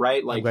interesting,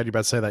 right? Like, I'm glad you're about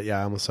to say that, yeah.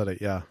 I almost said it,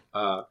 yeah.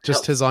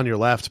 Just his on your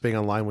left, being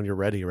online when you're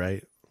ready,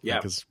 right? Yeah.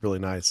 Like, it's really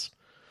nice.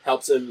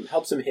 Helps him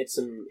hit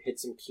some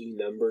key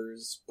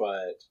numbers,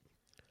 but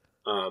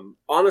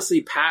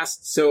honestly,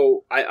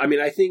 I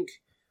mean, I think...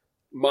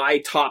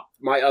 My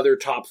other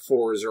top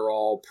 4s are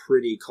all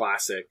pretty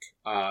classic.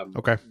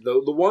 Okay.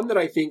 The one that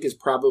I think is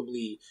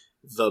probably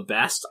the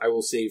best, I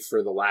will save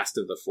for the last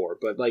of the 4.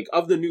 But like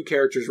of the new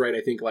characters, right? I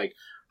think like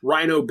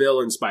Rhino,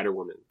 Bill, and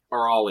Spider-Woman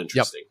are all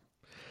interesting.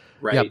 Yep.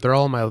 Right. Yep, they're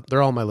all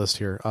on my list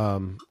here.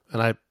 And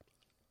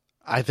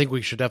I think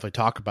we should definitely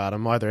talk about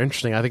them. Why they're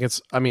interesting.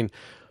 I mean,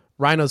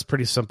 Rhino's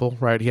pretty simple,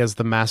 right? He has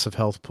the massive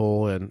health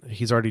pool, and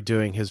he's already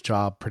doing his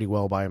job pretty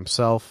well by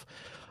himself.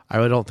 I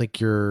really don't think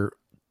you're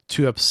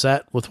too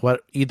upset with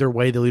what either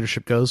way the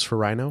leadership goes for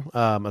Rhino,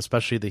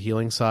 especially the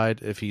healing side.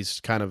 If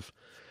he's kind of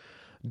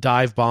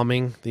dive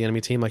bombing the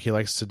enemy team like he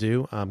likes to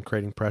do,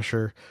 creating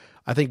pressure.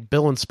 I think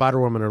Bill and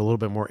Spider-Woman are a little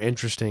bit more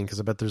interesting because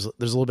I bet there's a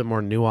little bit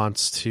more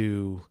nuance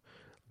to.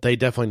 They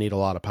definitely need a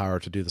lot of power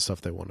to do the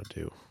stuff they want to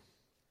do.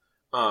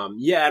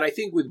 Yeah, and I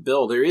think with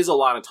Bill, there is a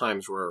lot of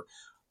times where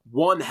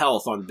 1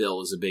 health on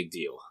Bill is a big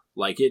deal.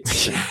 Like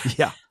it's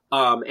yeah.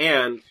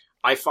 And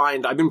I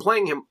find I've been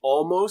playing him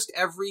almost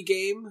every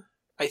game.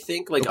 I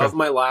think, like, of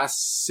my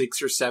last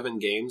 6 or 7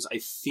 games, I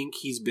think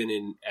he's been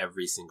in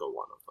every single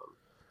one of them.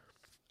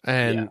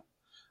 And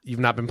you've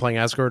not been playing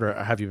Asgard, or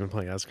have you been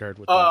playing Asgard?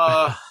 With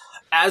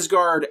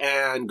Asgard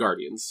and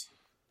Guardians.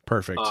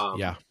 Perfect.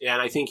 Yeah. And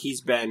I think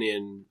he's been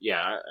in,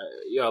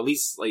 at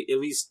least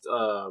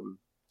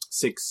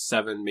 6,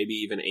 7, maybe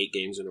even 8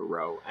 games in a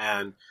row.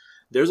 And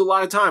there's a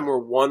lot of time where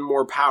 1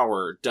 more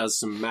power does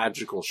some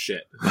magical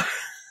shit.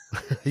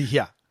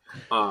 Yeah.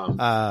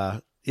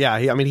 Yeah,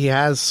 he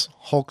has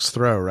Hulk's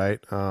throw, right?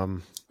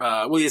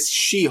 Well, he has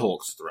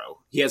She-Hulk's throw.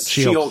 He has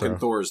She-Hulk She-Hulk and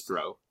Thor's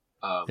throw.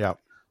 Yeah.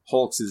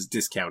 Hulk's is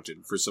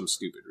discounted for some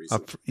stupid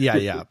reason.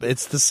 Yeah.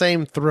 It's the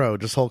same throw,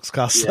 just Hulk's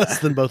costs less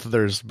than both of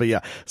theirs. But yeah,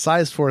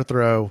 size 4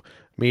 throw,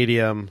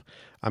 medium.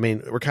 I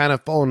mean, we're kind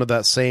of falling to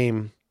that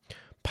same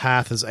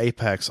path as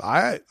Apex.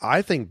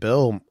 I think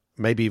Bill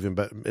maybe even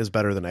is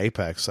better than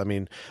Apex. I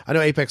mean, I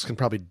know Apex can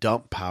probably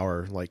dump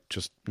power like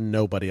just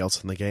nobody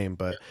else in the game,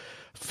 but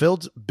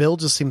Bill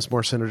just seems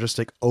more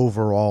synergistic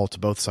overall to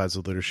both sides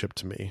of leadership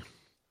to me.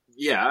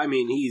 Yeah, I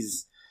mean,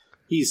 he's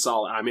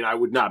solid. I mean, I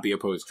would not be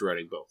opposed to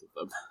running both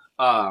of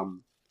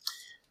them.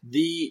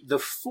 The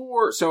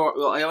four.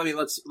 So I mean,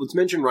 let's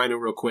mention Rhino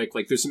real quick.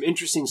 Like, there's some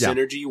interesting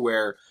synergy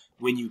where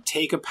when you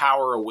take a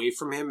power away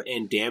from him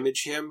and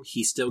damage him,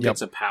 he still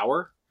gets a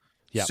power.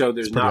 Yeah, so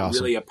there's not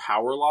really a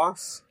power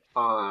loss.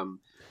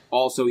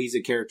 Also, he's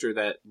a character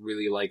that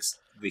really likes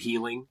the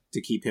healing. To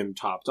keep him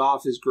topped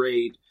off is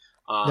great.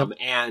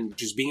 And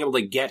just being able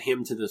to get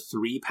him to the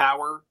 3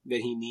 power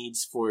that he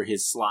needs for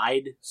his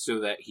slide so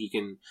that he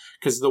can...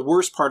 Because the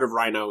worst part of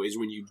Rhino is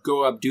when you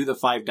go up, do the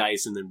 5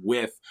 dice, and then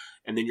whiff,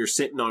 and then you're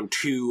sitting on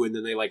 2, and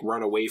then they, like,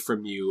 run away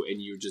from you, and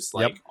you just,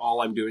 like,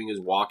 all I'm doing is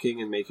walking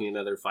and making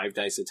another 5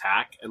 dice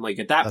attack. And, like,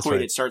 at that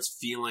point, it starts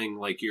feeling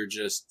like you're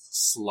just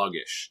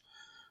sluggish.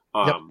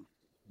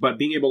 But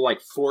being able to, like,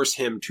 force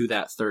him to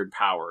that 3rd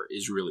power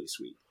is really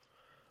sweet.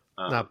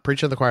 Now,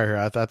 preaching the choir here,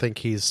 I think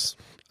he's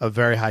a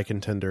very high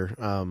contender.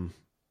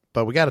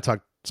 But we got to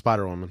talk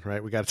Spider-Woman,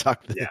 right? We got to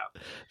talk the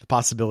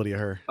possibility of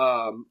her.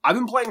 I've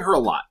been playing her a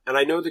lot, and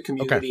I know the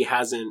community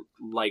hasn't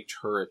liked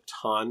her a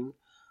ton.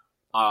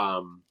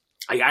 I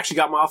actually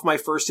got off my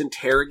first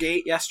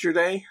interrogate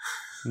yesterday.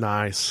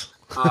 Nice.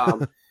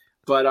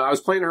 But I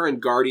was playing her in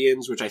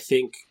Guardians, which I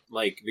think,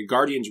 like, the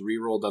Guardians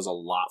reroll does a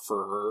lot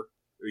for her.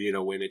 You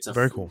know, when it's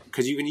very cool,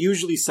 because you can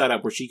usually set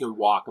up where she can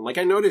walk, and like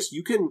I noticed,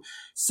 you can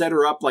set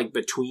her up like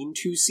between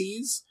 2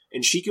 Cs,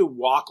 and she can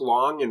walk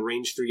long and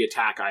range 3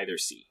 attack either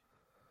C.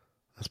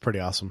 That's pretty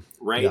awesome,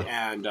 right?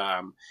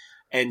 Yeah.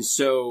 And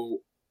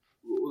so,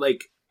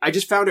 like, I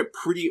just found it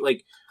pretty,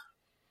 like,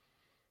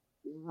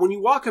 when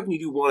you walk up and you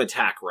do 1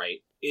 attack,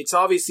 right? It's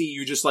obviously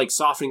you just like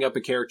softening up a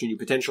character, and you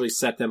potentially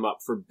set them up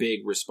for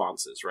big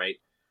responses, right?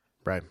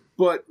 Right.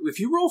 But if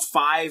you roll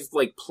 5,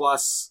 like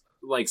plus.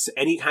 Like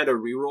any kind of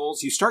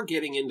rerolls, you start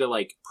getting into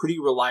like pretty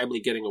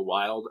reliably getting a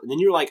wild, and then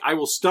you're like, I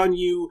will stun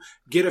you,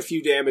 get a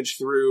few damage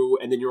through,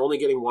 and then you're only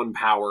getting 1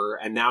 power,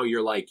 and now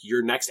you're like,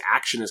 your next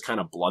action is kind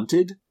of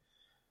blunted.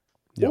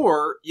 Yep.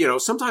 Or, you know,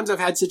 sometimes I've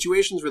had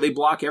situations where they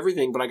block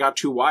everything, but I got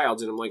 2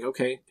 wilds, and I'm like,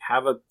 okay,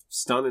 have a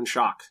stun and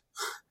shock.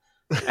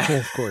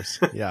 Of course,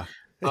 yeah.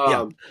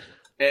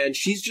 And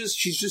she's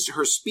just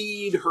her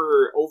speed,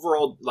 her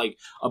overall like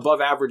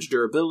above average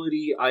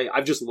durability.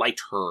 I've just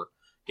liked her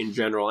in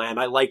general, and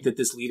I like that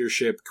this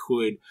leadership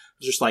could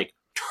just like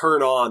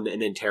turn on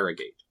and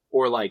interrogate,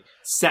 or like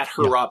set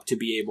her up to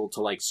be able to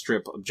like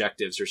strip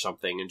objectives or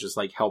something, and just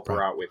like help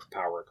her out with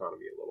power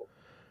economy a little.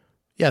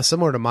 Yeah,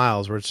 similar to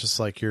Miles, where it's just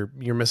like you're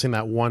missing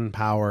that 1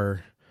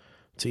 power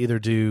to either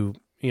do,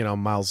 you know,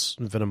 Miles'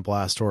 Venom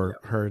Blast or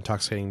her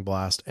Intoxicating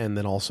Blast, and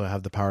then also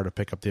have the power to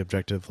pick up the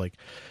objective. Like,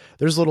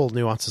 there's little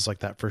nuances like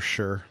that for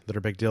sure that are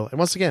a big deal. And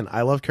once again,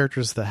 I love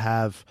characters that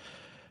have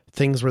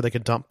things where they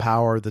could dump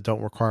power that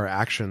don't require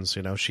actions.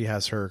 You know, she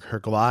has her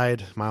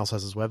glide. Miles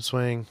has his web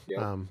swing.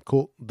 Yeah.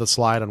 Cool. The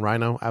slide on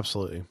Rhino.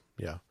 Absolutely.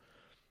 Yeah.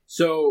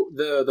 So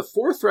the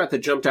 4th threat that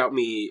jumped out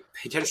me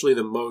potentially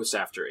the most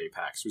after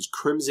Apex was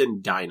Crimson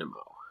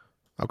Dynamo.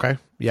 Okay.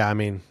 Yeah. I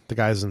mean, the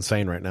guy's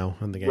insane right now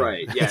in the game.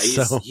 Right. Yeah.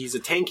 He's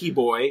a tanky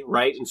boy.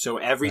 Right. And so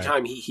every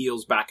time he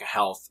heals back a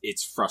health,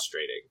 it's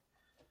frustrating.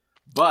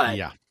 But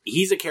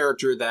he's a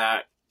character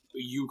that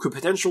you could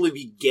potentially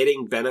be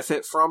getting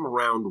benefit from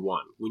round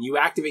 1. When you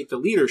activate the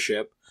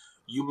leadership,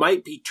 you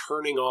might be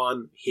turning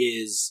on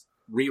his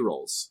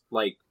rerolls,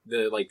 like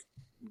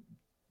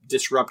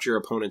disrupt your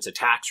opponent's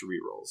attacks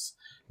rerolls.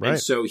 Right.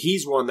 And so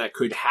he's one that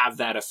could have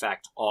that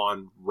effect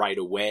on right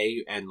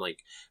away and like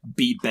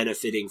be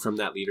benefiting from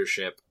that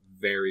leadership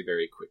very,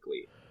 very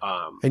quickly.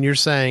 And you're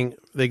saying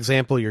the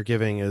example you're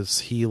giving is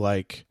he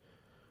like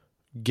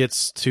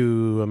gets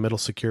to a middle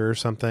secure or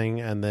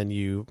something, and then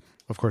you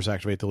of course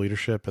activate the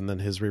leadership, and then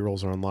his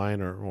rerolls are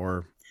online,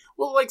 or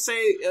well, like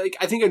say, like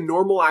I think a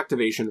normal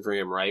activation for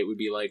him, right, would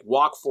be like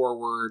walk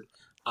forward,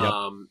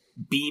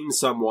 beam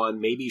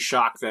someone, maybe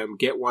shock them,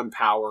 get 1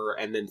 power,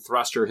 and then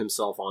thruster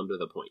himself onto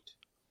the point.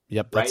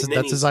 Yep,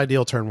 that's his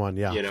ideal turn 1,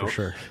 yeah, you know? For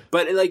sure.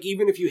 But like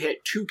even if you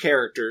hit 2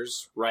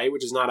 characters, right,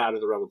 which is not out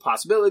of the realm of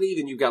possibility,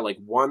 then you've got like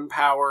 1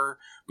 power,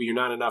 but you're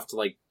not enough to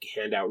like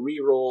hand out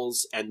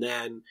rerolls, and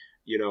then,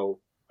 you know,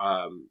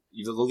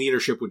 the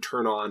leadership would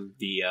turn on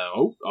the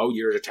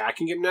you're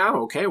attacking him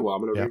now? Okay, well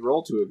I'm going to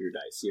re-roll 2 of your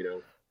dice, you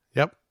know.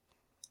 Yep.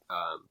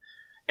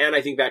 And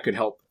I think that could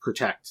help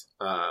protect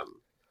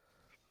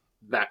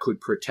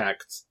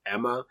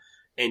Emma.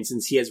 And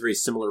since he has very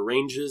similar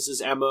ranges as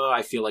Emma,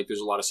 I feel like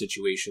there's a lot of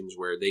situations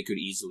where they could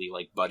easily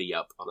like buddy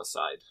up on a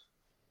side.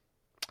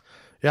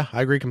 Yeah,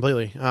 I agree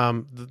completely.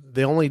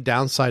 The only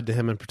downside to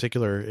him in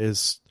particular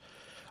is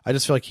I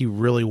just feel like he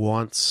really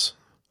wants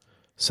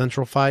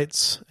central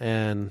fights,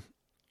 and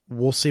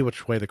we'll see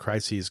which way the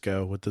crises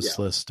go with this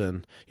list,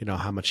 and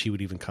how much he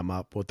would even come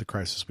up with the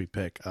crisis we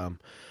pick.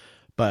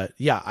 But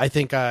yeah, I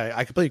think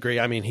I completely agree.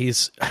 I mean,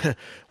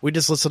 we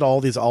just listed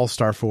all these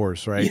all-star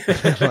fours, right?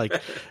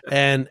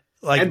 and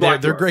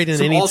they're great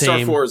in any all-star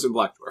team. Fours in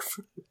Black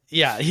Dwarf.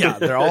 Yeah,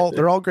 they're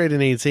all great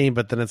in any team.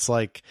 But then it's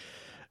like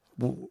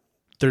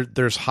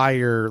there's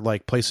higher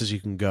like places you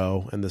can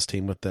go in this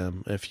team with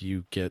them if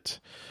you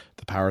get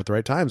the power at the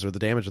right times or the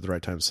damage at the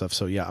right time and stuff.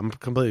 So yeah, I'm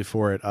completely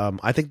for it.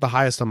 I think the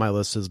highest on my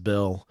list is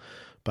Bill,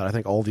 but I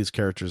think all these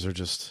characters are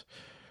just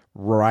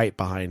right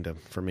behind him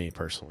for me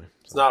personally.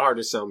 It's not hard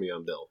to sell me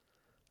on Bill.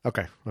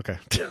 Okay.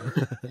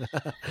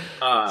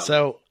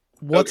 So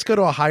let's go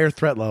to a higher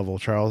threat level,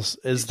 Charles.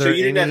 So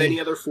you didn't have any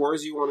other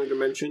fours you wanted to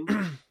mention?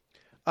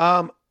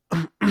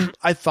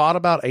 I thought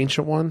about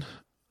Ancient One,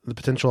 the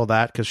potential of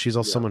that, because she's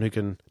also someone who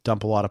can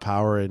dump a lot of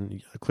power,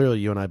 and clearly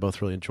you and I both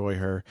really enjoy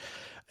her,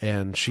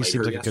 and she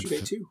seems like a good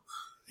fit too.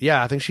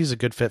 Yeah, I think she's a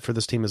good fit for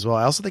this team as well.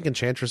 I also think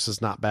Enchantress is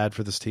not bad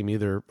for this team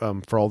either,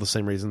 for all the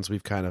same reasons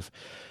we've kind of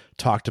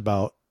talked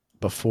about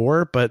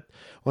before. But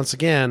once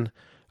again,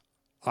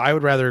 I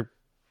would rather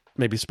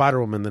maybe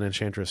Spider-Woman than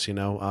Enchantress,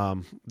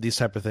 these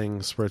type of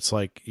things where it's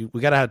like,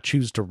 we got to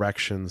choose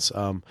directions.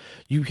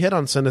 You hit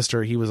on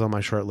Sinister. He was on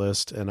my short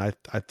list, and I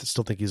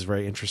still think he's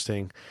very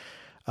interesting.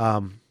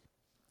 And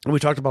we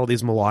talked about all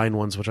these malign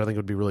ones, which I think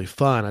would be really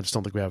fun. I just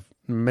don't think we have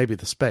maybe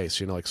the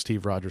space, like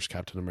Steve Rogers,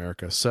 Captain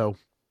America. So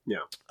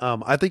yeah,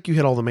 I think you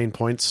hit all the main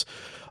points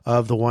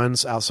of the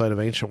ones outside of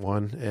Ancient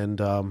One.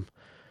 And,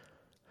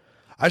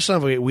 I just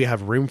don't know if we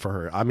have room for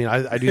her. I mean,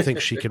 I do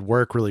think she could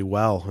work really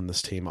well in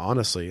this team,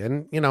 honestly.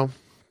 And,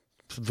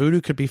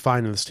 Voodoo could be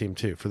fine in this team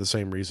too, for the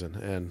same reason.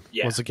 And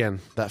once again,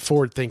 that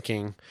forward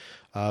thinking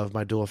of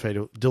my dual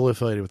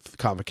affiliated with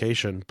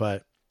Convocation,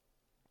 but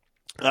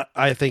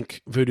I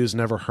think Voodoo's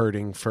never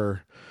hurting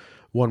for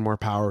one more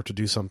power to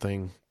do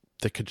something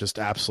that could just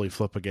absolutely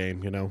flip a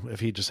game, if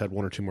he just had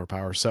one or two more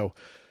power. So,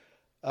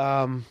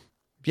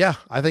 yeah,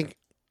 I think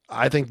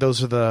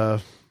those are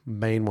the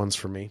main ones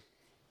for me.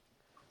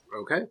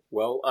 Okay.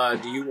 Well,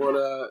 do you want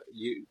to,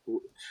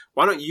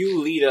 why don't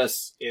you lead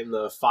us in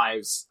the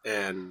fives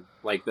and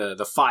like the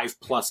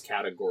 5+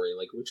 category?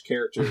 Like which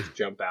characters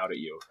jump out at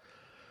you?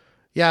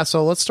 Yeah.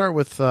 So let's start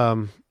with,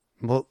 well,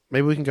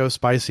 maybe we can go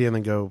spicy and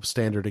then go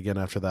standard again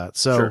after that.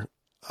 So, sure.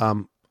 I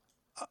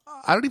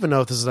don't even know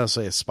if this is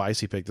necessarily a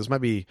spicy pick. This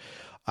might be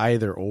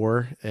either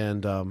or.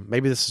 And,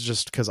 maybe this is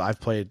just because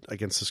I've played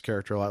against this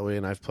character lightly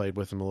and I've played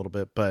with him a little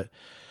bit, but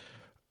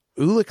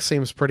Ulik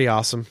seems pretty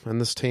awesome in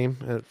this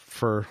team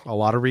for a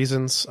lot of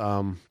reasons.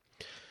 One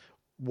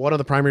of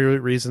the primary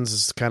reasons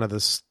is kind of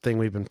this thing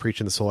we've been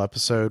preaching this whole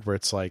episode, where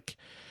it's like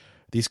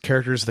these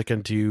characters that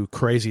can do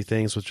crazy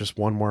things with just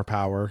one more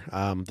power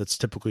that's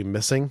typically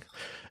missing.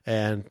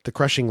 And the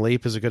Crushing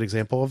Leap is a good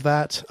example of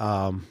that.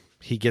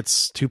 He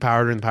gets 2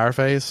 power during the power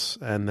phase,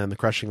 and then the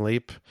Crushing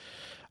Leap,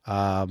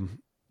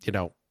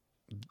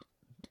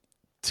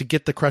 to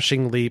get the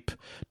Crushing Leap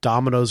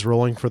dominoes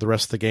rolling for the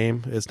rest of the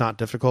game is not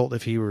difficult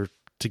if he were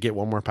to get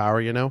one more power,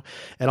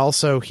 And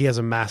also he has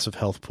a massive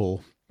health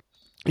pool.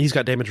 He's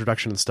got damage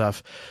reduction and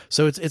stuff.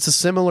 So it's a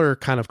similar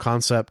kind of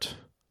concept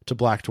to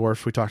Black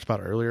Dwarf we talked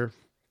about earlier.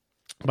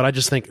 But I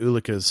just think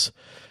Ulik is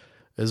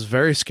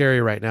very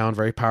scary right now and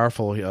very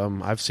powerful.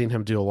 I've seen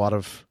him do a lot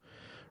of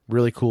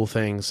really cool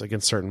things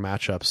against certain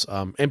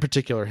matchups. In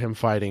particular, him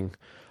fighting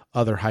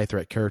other high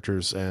threat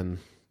characters and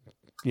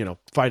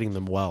fighting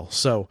them well.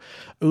 So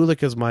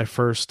Ulik is my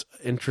first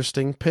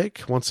interesting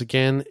pick. Once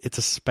again, it's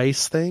a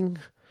space thing.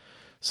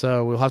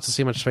 So we'll have to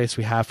see how much space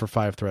we have for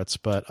 5 threats.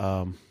 But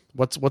do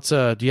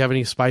you have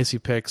any spicy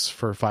picks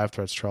for 5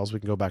 threats, Charles? We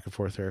can go back and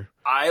forth here.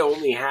 I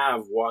only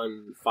have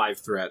one 5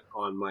 threat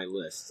on my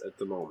list at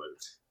the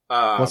moment.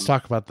 Let's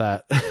talk about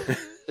that.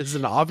 Is it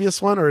an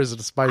obvious one or is it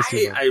a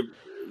spicy one?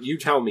 You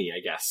tell me,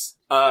 I guess.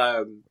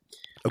 Okay.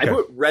 I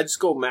put Red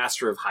Skull,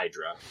 Master of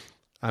Hydra.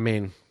 I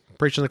mean,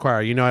 preaching the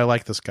choir. I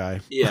like this guy.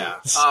 Yeah.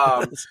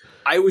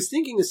 I was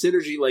thinking the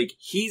synergy, like,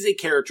 he's a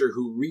character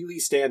who really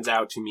stands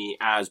out to me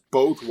as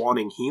both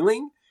wanting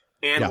healing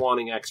and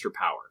wanting extra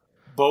power.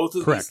 Both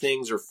of these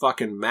things are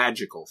fucking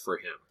magical for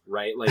him,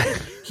 right? Like,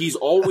 he's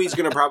always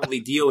going to probably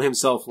deal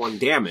himself 1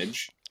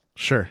 damage.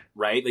 Sure.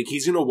 Right? Like,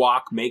 he's going to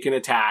walk, make an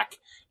attack,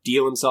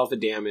 deal himself a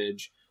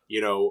damage,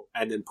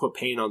 and then put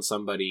pain on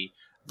somebody.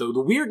 The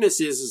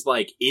weirdness is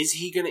like, is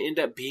he going to end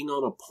up being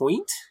on a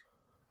point?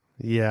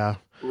 Yeah.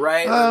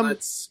 Right?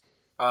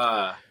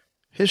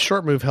 His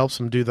short move helps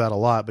him do that a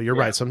lot, but you're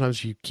right.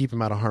 Sometimes you keep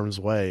him out of harm's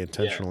way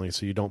intentionally,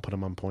 so you don't put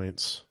him on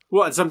points.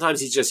 Well, and sometimes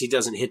he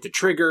doesn't hit the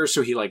trigger,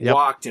 so he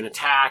walked and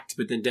attacked,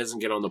 but then doesn't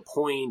get on the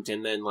point,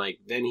 and then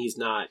then he's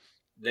not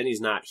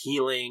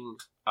healing.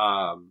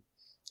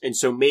 And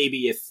so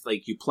maybe if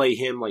you play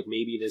him,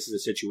 maybe this is a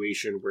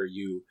situation where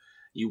you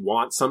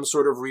want some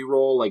sort of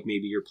reroll,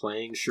 maybe you're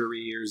playing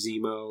Shuri or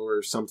Zemo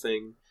or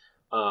something,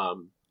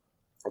 to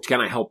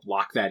kind of help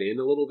lock that in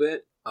a little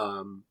bit.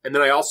 And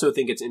then I also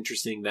think it's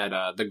interesting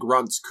that the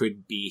grunts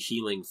could be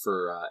healing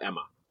for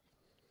Emma.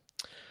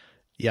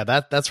 Yeah,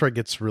 that's where it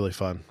gets really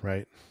fun,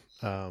 right?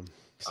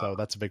 So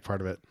that's a big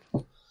part of it.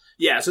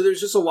 Yeah, so there's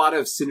just a lot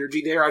of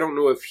synergy there. I don't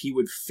know if he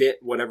would fit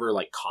whatever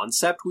like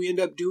concept we end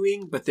up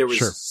doing, but there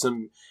was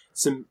some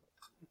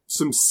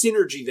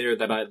synergy there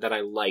that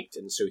I liked,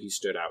 and so he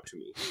stood out to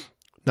me.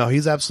 No,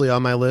 he's absolutely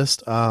on my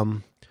list.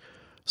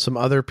 Some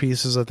other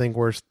pieces I think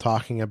worth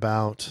talking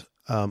about.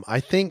 I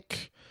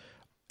think,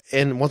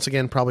 and once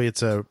again, probably we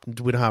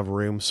don't have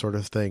room sort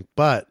of thing,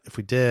 but if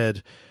we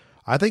did,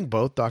 I think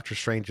both Doctor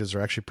Stranges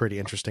are actually pretty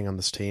interesting on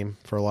this team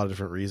for a lot of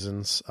different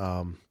reasons.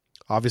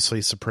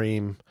 Obviously,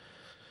 Supreme,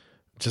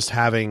 just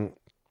having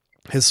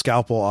his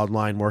scalpel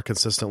online more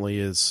consistently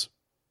is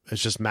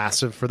just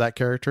massive for that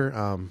character.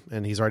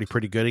 And he's already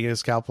pretty good at his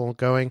scalpel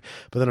going.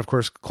 But then, of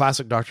course,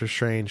 classic Doctor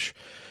Strange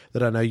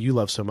that I know you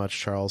love so much,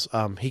 Charles.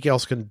 He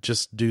also can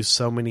just do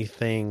so many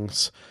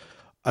things,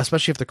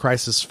 especially if the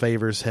crisis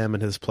favors him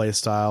and his play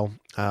style.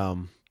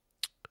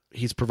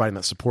 He's providing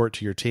that support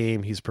to your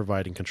team. He's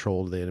providing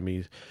control to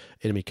the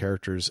enemy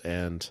characters.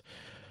 And,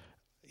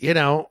 you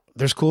know,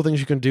 there's cool things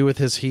you can do with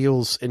his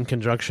heals in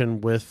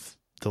conjunction with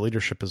the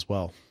leadership as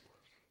well.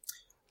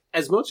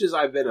 As much as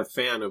I've been a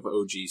fan of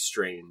OG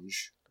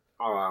Strange,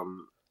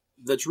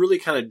 that's really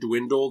kind of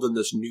dwindled in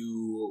this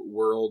new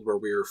world where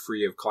we are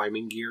free of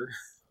climbing gear.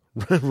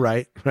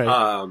 Right.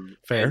 Fair.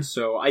 And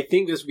so I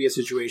think this would be a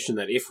situation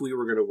that if we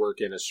were going to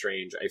work in a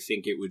Strange, I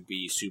think it would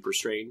be Super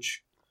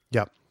Strange.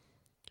 Yep.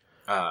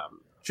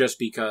 Just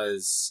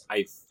because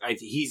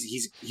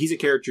he's a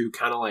character who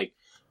kind of like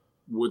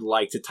would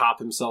like to top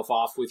himself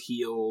off with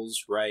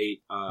heals,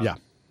 right? Yeah.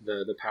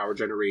 The power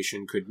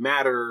generation could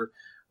matter.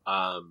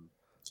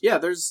 Yeah,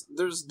 there's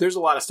a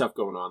lot of stuff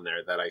going on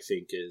there that I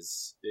think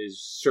is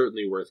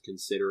certainly worth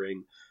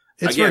considering.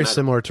 It's very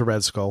similar to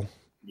Red Skull.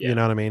 Yeah. You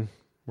know what I mean?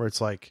 Where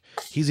it's like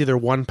he's either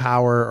one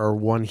power or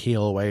one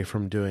heal away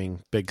from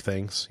doing big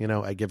things, you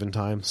know, at given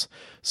times.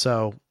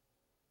 So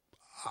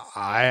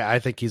I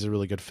think he's a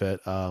really good fit.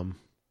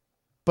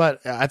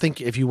 But I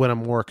think if you went a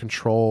more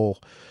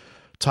control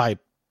type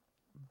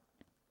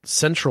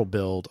central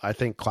build, I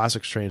think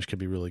Classic Strange could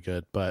be really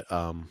good. But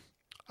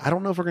I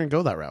don't know if we're going to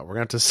go that route. We're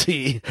going to have to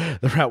see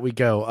the route we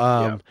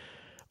go.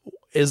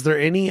 Is there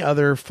any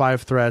other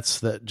 5 threats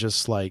that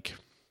just like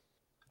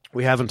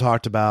we haven't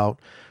talked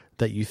about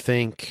that you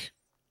think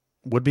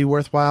would be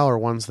worthwhile, or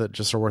ones that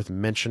just are worth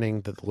mentioning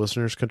that the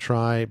listeners could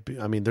try?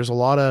 I mean, there's a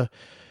lot of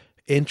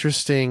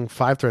interesting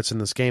 5 threats in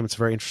this game. It's a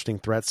very interesting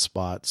threat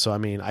spot. So, I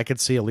mean, I could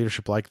see a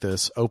leadership like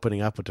this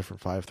opening up with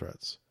different 5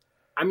 threats.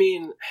 I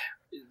mean,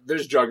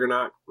 there's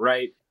Juggernaut,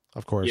 right?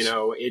 Of course. You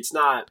know, it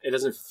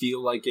doesn't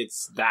feel like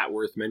it's that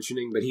worth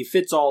mentioning, but he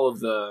fits all of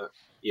the,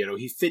 you know,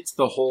 he fits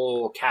the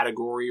whole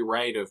category,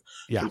 right? Of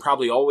can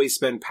probably always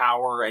spend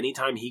power.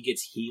 Anytime he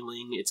gets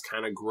healing, it's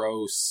kind of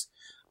gross.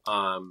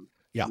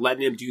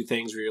 Letting him do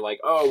things where you're like,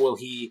 oh, well,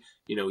 he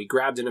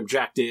grabbed an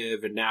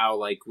objective and now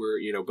like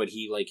but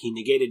he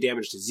negated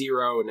damage to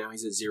 0 and now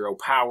he's at 0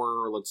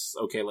 power. Let's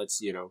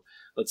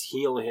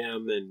heal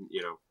him and,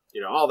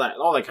 all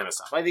that kind of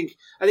stuff. I think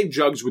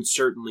Jugs would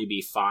certainly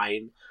be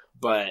fine,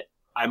 but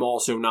I'm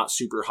also not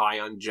super high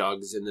on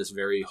Jugs in this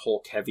very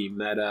Hulk heavy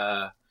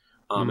meta.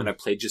 And I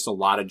played just a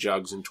lot of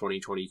Jugs in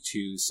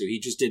 2022. So he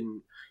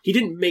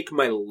didn't make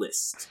my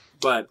list,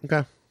 but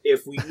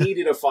if we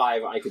needed a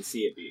 5, I could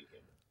see it being him.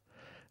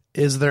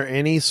 Is there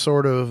any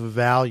sort of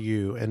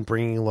value in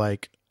bringing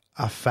like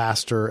a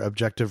faster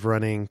objective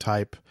running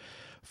type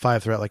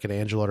 5 threat like an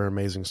Angela or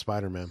Amazing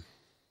Spider-Man?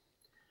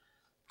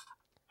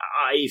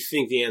 I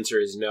think the answer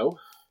is no.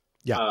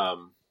 Yeah.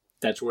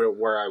 That's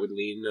where I would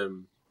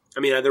lean. I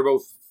mean, they're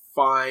both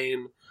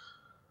fine.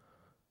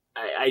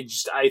 I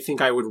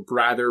think I would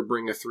rather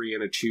bring a 3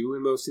 and a 2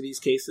 in most of these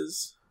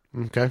cases.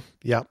 Okay.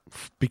 Yeah.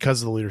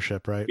 Because of the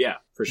leadership, right? Yeah,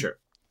 for sure.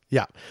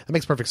 Yeah, that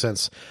makes perfect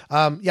sense.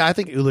 I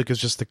think Ulik is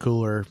just the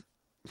cooler,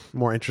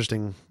 more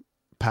interesting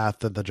path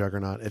than the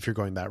Juggernaut if you're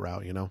going that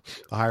route, you know?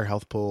 A higher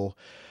health pool,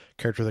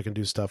 character that can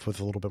do stuff with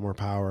a little bit more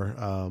power.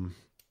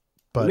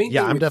 But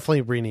yeah, I'm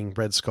definitely reading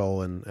Red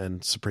Skull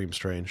and Supreme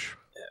Strange.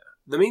 Yeah.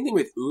 The main thing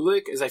with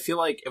Ulik is I feel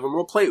like if I'm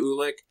going to play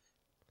Ulik,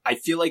 I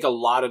feel like a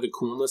lot of the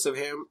coolness of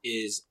him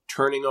is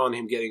turning on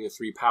him getting a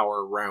 3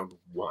 power round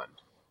 1.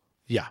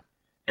 Yeah.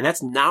 And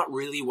that's not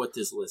really what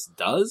this list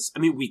does. I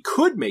mean, we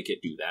could make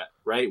it do that,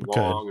 right?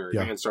 Wong or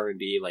Advanced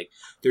R&D. Like,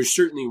 there's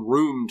certainly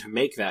room to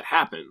make that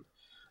happen.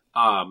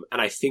 And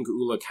I think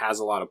Ulik has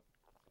a lot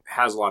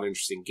of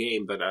interesting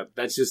game, but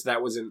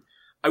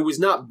I was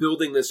not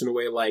building this in a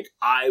way like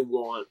I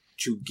want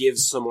to give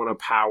someone a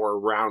power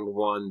round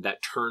 1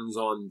 that turns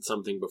on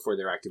something before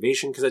their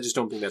activation, because I just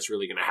don't think that's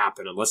really going to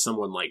happen unless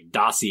someone like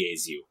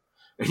dossiers you.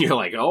 And you're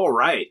like, all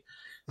right,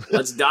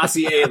 let's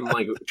dossier and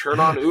like turn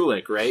on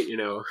Ulik, right? You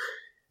know?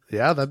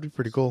 Yeah, that'd be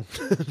pretty cool.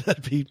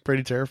 That'd be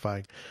pretty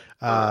terrifying.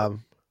 I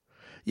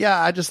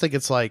just think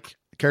it's like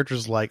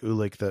characters like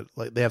Ulik that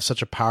like they have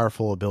such a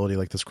powerful ability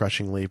like this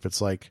Crushing Leap.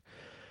 It's like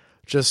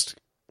just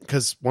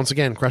because once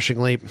again, Crushing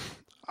Leap,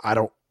 I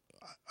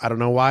I don't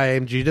know why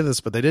AMG did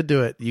this, but they did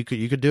do it. You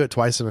could do it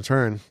twice in a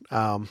turn.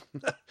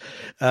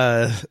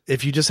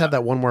 If you just have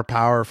that one more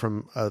power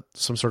from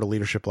some sort of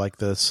leadership like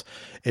this,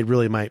 it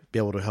really might be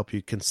able to help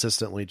you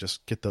consistently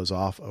just get those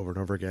off over and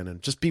over again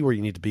and just be where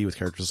you need to be with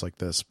characters like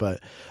this.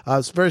 But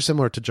it's very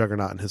similar to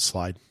Juggernaut and his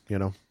slide,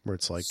 where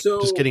it's like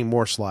just getting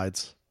more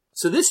slides.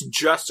 So this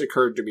just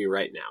occurred to me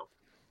right now.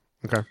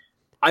 Okay.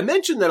 I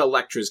mentioned that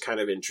Elektra is kind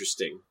of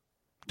interesting.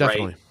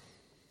 Definitely. Right?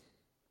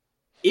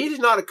 It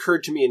had not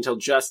occurred to me until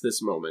just this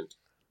moment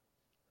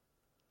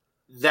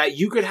that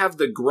you could have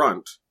the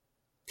Grunt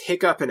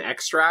pick up an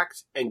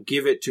extract and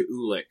give it to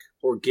Ulik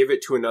or give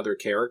it to another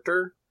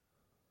character.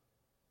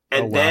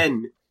 And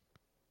then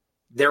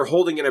they're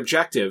holding an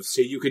objective,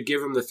 so you could give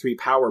them the 3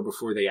 power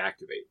before they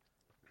activate.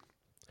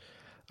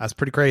 That's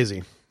pretty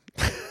crazy.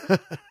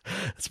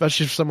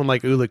 Especially for someone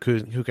like Ulik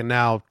who can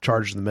now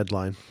charge the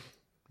midline.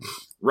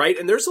 Right,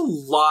 and there's a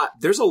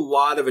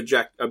lot of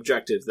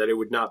objectives that it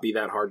would not be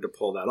that hard to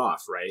pull that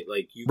off, right?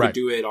 Like, you could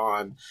do it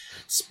on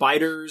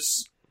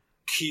spiders,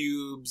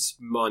 cubes,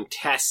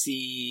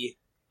 Montesi.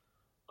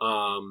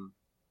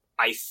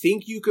 I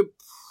think you could...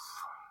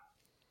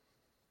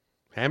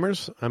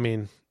 Hammers? I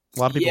mean, a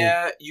lot of people...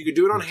 Yeah, you could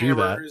do it on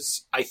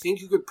hammers. I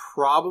think you could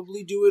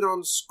probably do it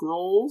on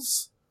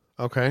scrolls.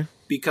 Okay.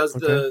 Because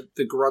the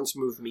grunts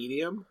move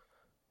medium.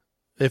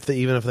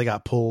 Even if they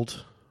got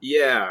pulled...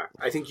 Yeah,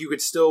 I think you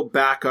could still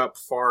back up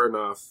far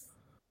enough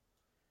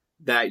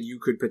that you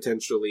could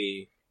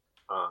potentially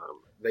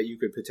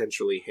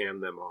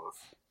hand them off.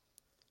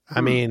 I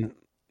mean,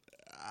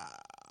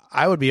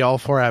 I would be all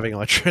for having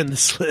Elektra in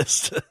this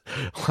list.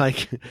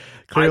 Like,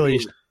 clearly,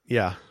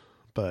 yeah,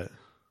 but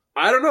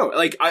I don't know.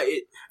 Like,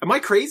 am I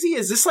crazy?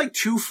 Is this like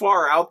too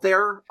far out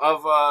there?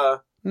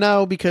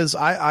 No, because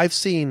I've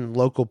seen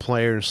local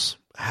players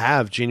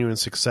have genuine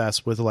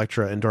success with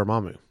Elektra and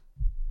Dormammu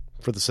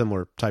for the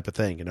similar type of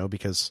thing,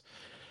 because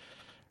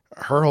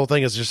her whole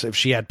thing is just if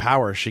she had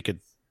power, she could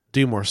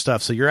do more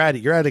stuff. So you're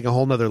adding a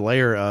whole nother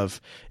layer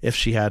of if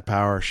she had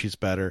power, she's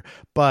better.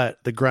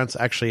 But the grunts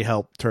actually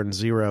help turn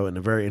Zero in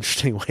a very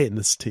interesting way in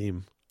this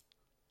team.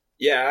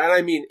 Yeah, and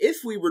I mean,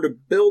 if we were to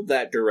build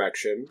that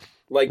direction,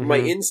 like my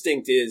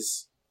instinct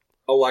is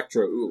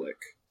Elektra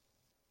Ulik.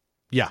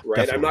 Yeah,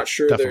 right. I'm not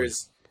sure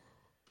there's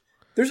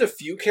a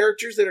few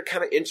characters that are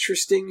kind of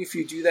interesting if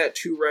you do that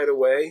too right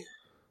away.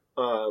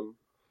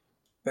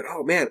 But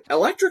oh man,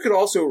 Elektra could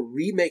also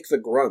remake the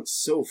grunts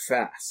so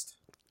fast.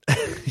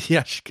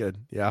 Yeah, she could.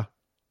 Yeah,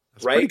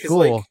 that's right. Because cool.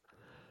 Like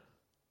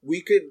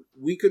we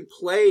could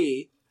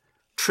play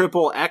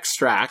triple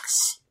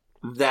extracts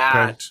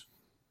that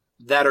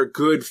are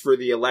good for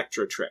the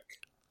Elektra trick.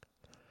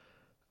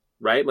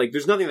 Right, like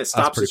there's nothing that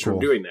stops us from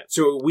doing that.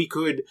 So we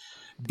could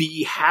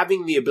be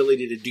having the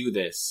ability to do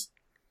this,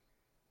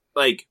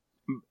 like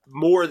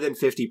more than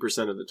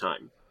 50% of the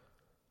time.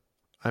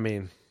 I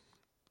mean.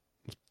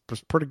 Was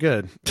pretty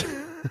good.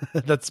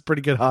 That's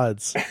pretty good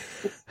odds.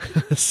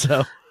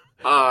 So,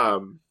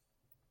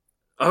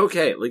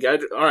 okay, like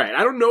all right.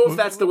 I don't know if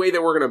that's the way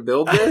that we're gonna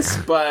build this,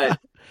 but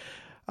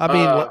I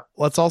mean,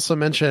 let's also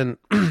mention.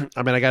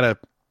 I mean, I gotta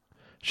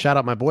shout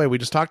out my boy. We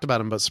just talked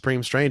about him, but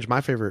Supreme Strange, one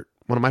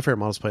of my favorite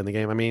models to play in the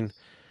game. I mean,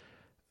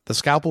 the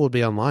Scalpel would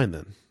be online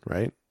then,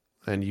 right?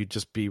 And you'd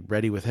just be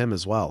ready with him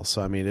as well.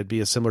 So, I mean, it'd be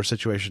a similar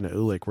situation to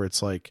Ulik, where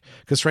it's like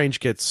because Strange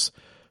gets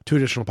 2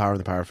 additional power in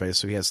the power phase,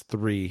 so he has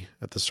 3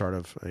 at the start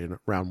of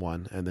round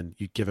 1, and then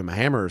you give him a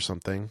hammer or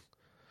something.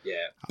 Yeah,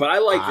 but I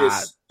like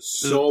this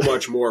so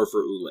much more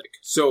for Ulik.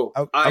 So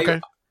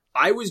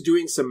I was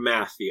doing some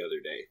math the other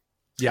day.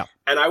 Yeah.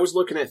 And I was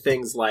looking at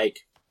things like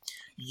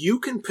you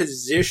can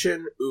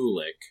position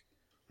Ulik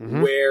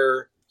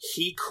where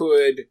he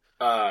could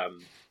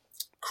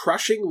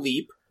crushing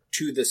leap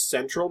to the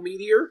central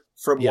meteor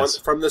from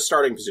the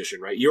starting position,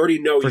 right? You already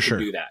know you can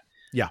do that.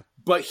 Yeah.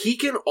 But he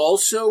can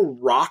also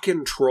rock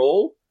and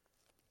troll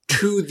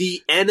to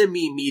the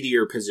enemy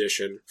meteor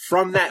position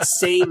from that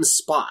same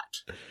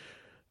spot.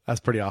 That's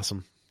pretty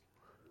awesome.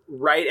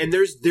 Right? And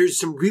there's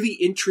some really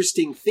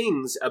interesting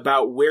things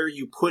about where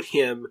you put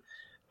him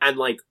and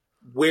like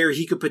where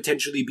he could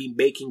potentially be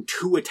making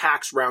 2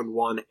 attacks round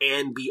 1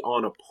 and be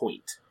on a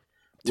point.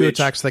 2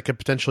 attacks that could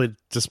potentially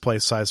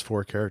displace size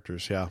 4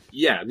 characters, yeah.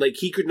 Yeah, like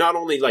he could not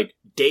only like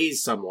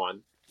daze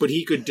someone, but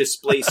he could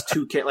displace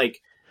 2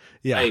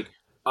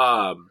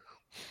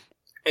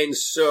 and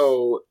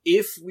so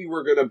if we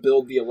were going to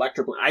build the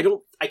Elektra, I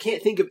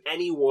can't think of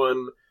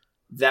anyone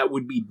that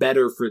would be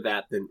better for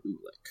that than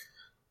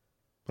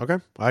Ulik. Okay,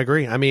 I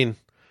agree. I mean,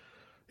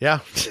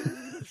 yeah,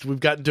 we've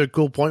gotten to a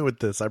cool point with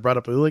this. I brought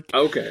up Ulik,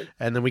 okay,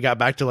 and then we got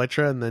back to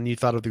Elektra, and then you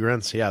thought of the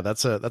grunts. Yeah,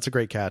 that's a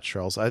great catch,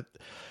 Charles.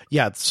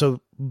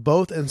 So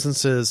both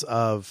instances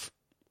of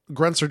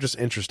grunts are just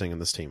interesting in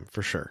this team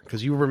for sure,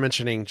 because you were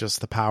mentioning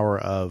just the power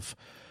of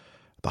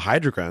the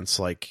Hydra grunts,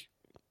 like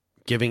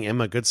giving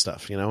Emma good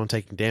stuff, and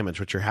taking damage,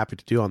 which you're happy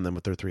to do on them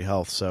with their 3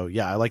 health. So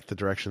yeah, I like the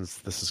directions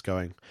this is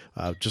going.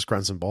 Just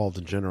grunts involved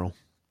in general.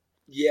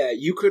 Yeah,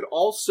 you could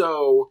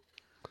also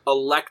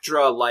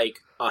Elektra like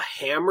a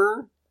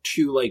hammer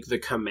to like the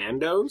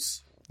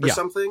commandos. or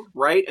something,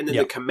 right? And then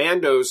the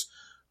commandos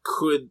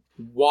could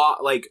walk,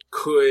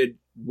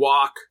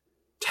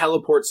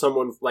 teleport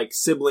someone, like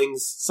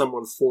siblings,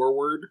 someone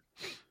forward.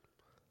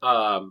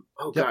 God.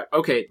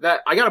 Okay,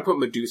 that I gotta put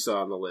Medusa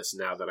on the list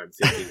now that I'm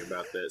thinking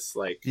about this.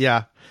 Like,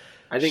 yeah,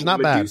 I think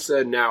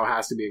Medusa now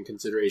has to be in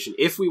consideration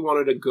if we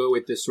wanted to go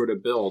with this sort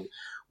of build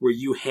where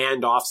you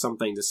hand off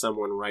something to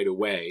someone right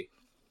away.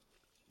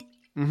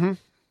 Mm-hmm.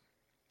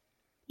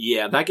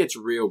 Yeah, that gets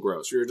real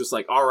gross. You're just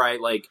like, all right,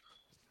 like,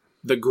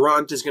 the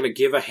grunt is going to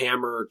give a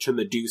hammer to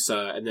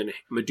Medusa, and then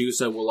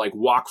Medusa will, like,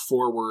 walk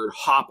forward,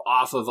 hop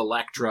off of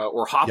Elektra,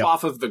 or hop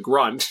off of the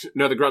grunt.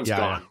 No, the grunt's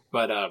gone. Yeah.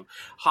 But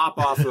hop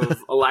off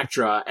of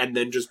Elektra, and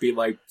then just be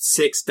like,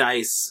 6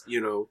 dice,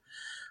 you know.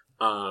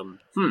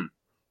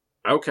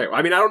 Okay.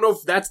 I mean, I don't know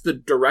if that's the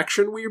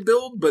direction we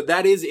build, but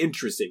that is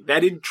interesting.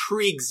 That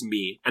intrigues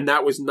me, and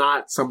that was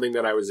not something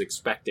that I was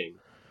expecting.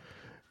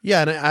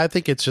 Yeah, and I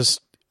think it's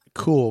just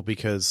cool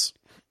because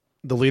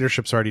the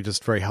leadership's already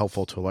just very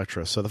helpful to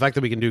Elektra. So the fact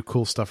that we can do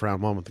cool stuff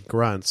around one with the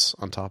grunts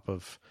on top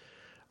of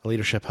a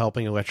leadership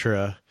helping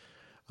Elektra,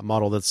 a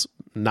model that's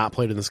not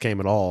played in this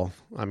game at all.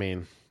 I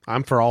mean,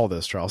 I'm for all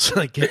this, Charles.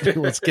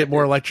 Let's get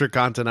more Elektra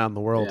content out in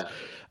the world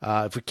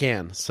if we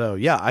can. So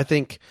yeah, I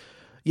think,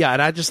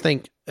 and I just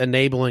think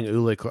enabling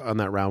Ulik on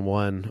that round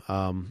 1,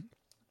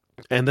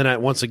 and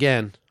then once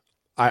again,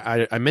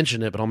 I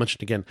mentioned it, but I'll mention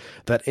it again.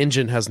 That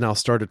engine has now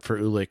started for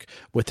Ulik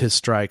with his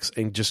strikes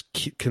and just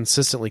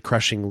consistently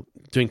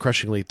doing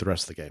crushing lead the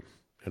rest of the game.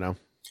 You know,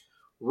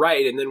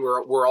 right? And then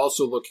we're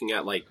also looking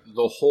at like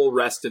the whole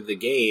rest of the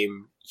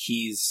game.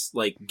 He's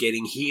like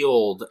getting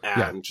healed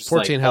and just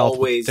 14 like health,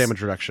 always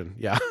damage reduction.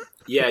 Yeah,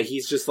 yeah.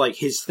 He's just like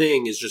his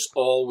thing is just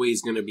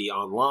always going to be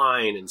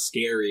online and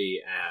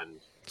scary, and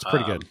it's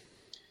pretty good.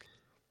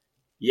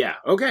 Yeah.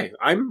 Okay.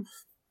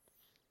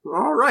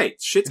 All right.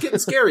 Shit's getting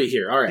scary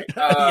here. All right.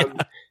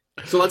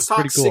 So let's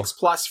talk cool.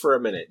 6+ for a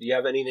minute. Do you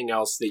have anything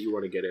else that you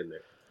want to get in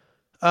there?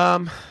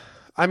 I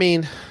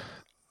mean,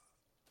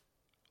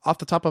 off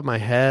the top of my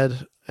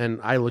head, and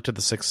I looked at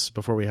the 6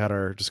 before we had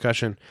our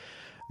discussion,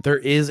 there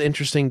is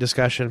interesting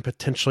discussion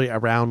potentially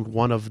around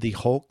one of the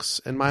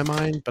Hulks in my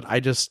mind, but I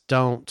just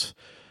don't.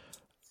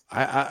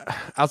 I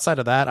outside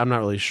of that, I'm not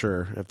really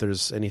sure if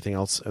there's anything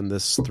else in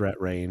this threat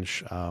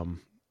range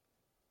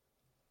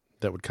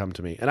that would come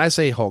to me. And I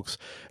say Hulks,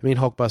 I mean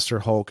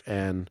Hulkbuster, Hulk,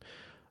 and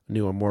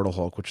new Immortal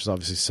Hulk, which is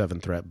obviously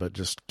 7 threat, but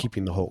just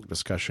keeping the Hulk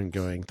discussion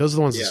going. Those are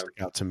the ones that stick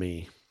out to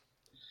me.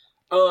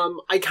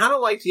 I kind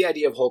of like the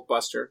idea of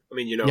Hulkbuster. I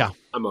mean, you know,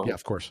 I'm a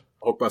of course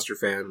Hulkbuster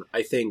fan.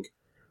 I think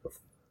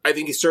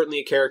he's certainly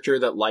a character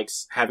that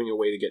likes having a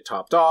way to get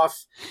topped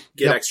off,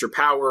 get extra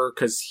power,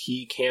 because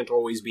he can't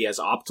always be as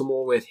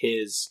optimal with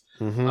his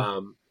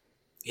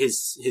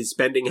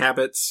spending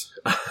habits.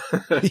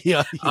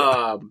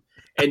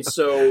 And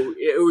so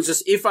it was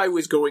just, if I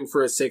was going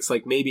for a 6,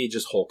 like maybe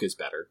just Hulk is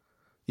better.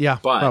 Yeah,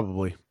 but,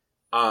 probably.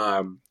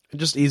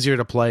 Just easier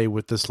to play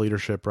with this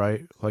leadership,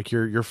 right? Like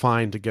you're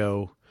fine to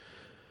go.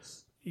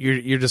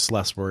 You're just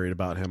less worried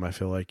about him. I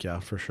feel like,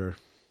 yeah, for sure.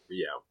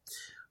 Yeah.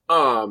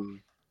 I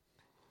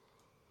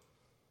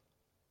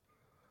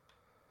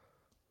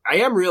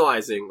am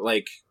realizing,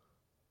 like,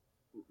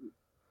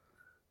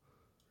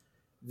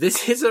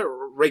 this is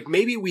like,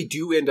 maybe we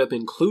do end up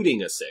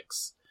including a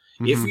 6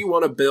 if we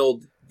want to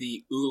build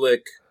the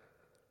Ulik,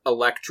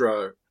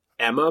 Elektra,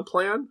 Emma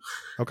plan.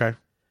 Okay.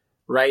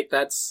 Right?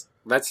 That's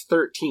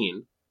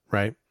 13.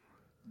 Right.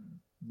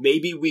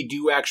 Maybe we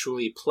do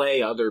actually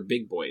play other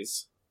big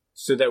boys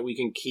so that we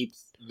can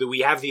we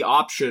have the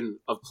option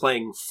of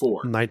playing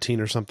 4. 19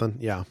 or something.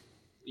 Yeah.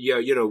 Yeah,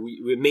 you know,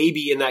 we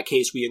maybe in that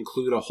case we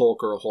include a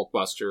Hulk or a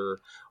Hulkbuster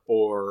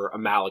or a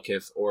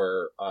Malekith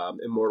or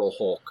Immortal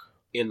Hulk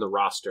in the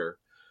roster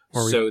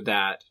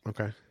that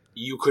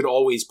you could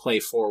always play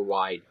 4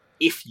 wide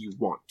if you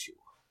want to.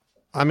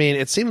 I mean,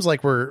 it seems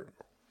like we're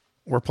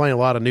playing a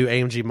lot of new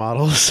AMG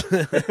models,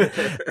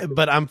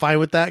 but I'm fine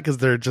with that because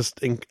they're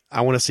just.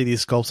 I want to see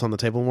these sculpts on the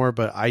table more,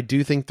 but I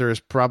do think there's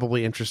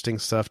probably interesting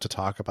stuff to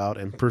talk about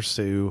and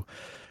pursue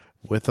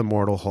with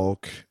Immortal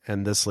Hulk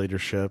and this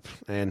leadership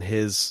and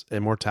his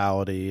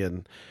immortality,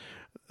 and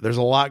there's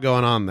a lot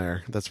going on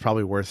there that's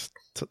probably worth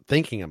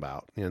thinking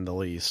about in the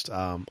least.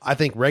 I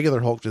think regular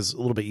Hulk is a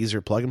little bit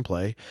easier plug and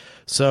play.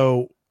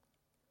 So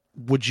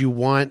would you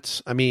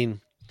want, I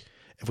mean,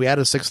 if we had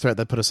a 6 threat,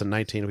 that put us at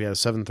 19. If we had a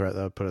 7 threat,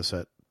 that would put us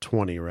at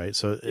 20, right?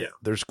 So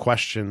there's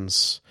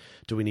questions.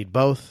 Do we need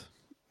both?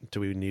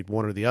 Do we need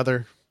one or the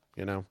other?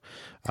 You know,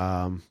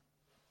 I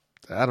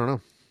don't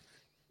know.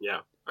 Yeah.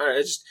 All right.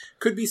 It just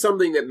could be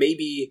something that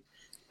maybe,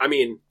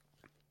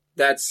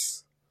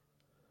 that's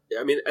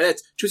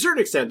to a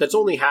certain extent, that's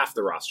only half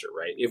the roster,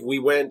 right? If we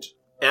went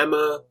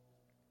Emma,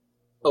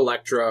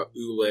 Elektra,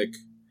 Ulik,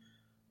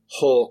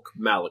 Hulk,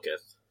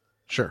 Malekith.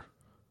 Sure.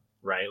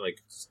 Right? Like,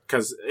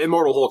 because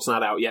Immortal Hulk's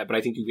not out yet, but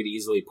I think you could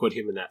easily put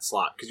him in that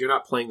slot because you're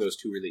not playing those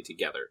two really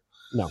together.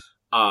 No.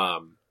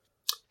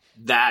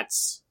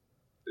 That's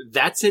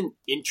an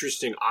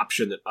interesting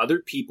option that other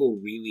people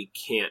really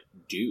can't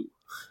do.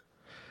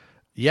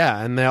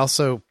 Yeah, and they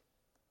also,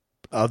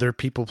 other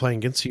people playing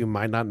against you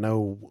might not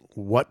know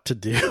what to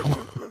do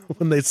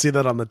when they see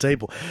that on the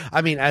table.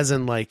 I mean, as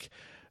in like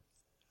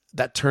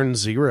that turn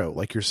 0,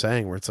 like you're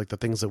saying, where it's like the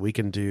things that we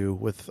can do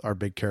with our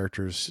big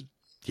characters.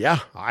 Yeah,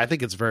 I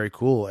think it's very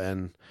cool.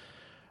 And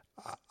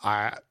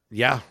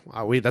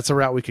that's a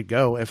route we could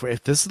go. If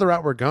this is the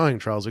route we're going,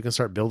 Charles, we can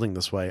start building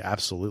this way.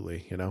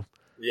 Absolutely.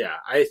 Yeah,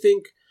 I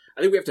think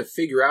we have to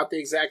figure out the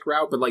exact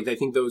route, but like I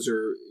think those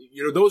are,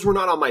 those were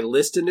not on my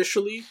list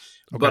initially,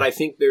 but I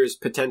think there's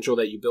potential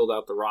that you build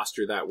out the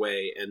roster that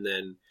way, and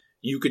then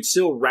you could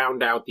still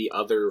round out the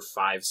other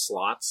 5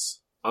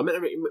 slots. I mean,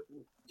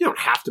 you don't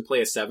have to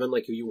play a 7,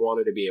 like if you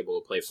wanted to be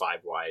able to play 5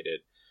 wide.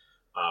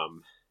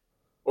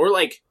 Or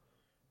like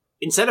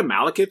instead of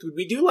Malekith, would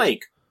we do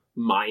like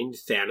Mind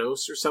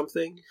Thanos or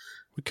something?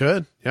 We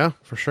could, yeah,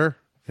 for sure,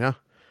 yeah.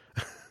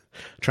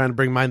 Trying to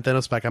bring Mind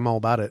Thanos back, I'm all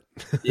about it.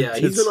 Yeah,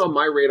 he's been on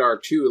my radar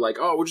too. Like,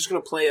 oh, we're just gonna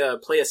play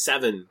a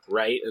 7,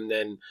 right? And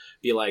then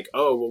be like,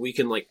 oh, well, we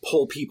can like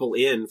pull people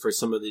in for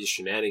some of these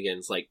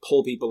shenanigans, like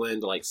pull people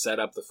in to like set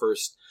up the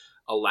first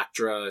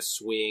Elektra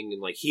swing,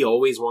 and like he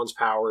always wants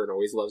power and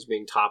always loves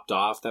being topped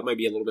off. That might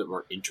be a little bit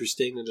more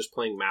interesting than just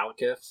playing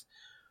Malekith.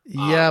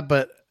 Yeah,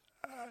 but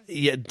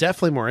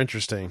definitely more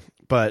interesting.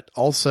 But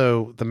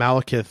also, the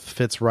Malekith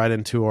fits right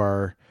into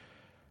our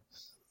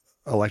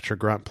Elektra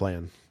Grunt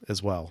plan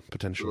as well,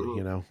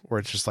 potentially, where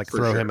it's just like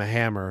throw him a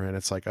hammer and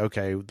it's like,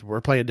 okay, we're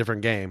playing a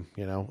different game,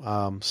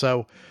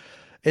 so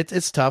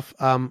it's tough.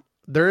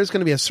 There is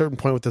going to be a certain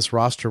point with this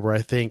roster where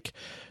I think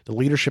the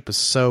leadership is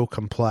so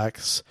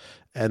complex,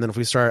 and then if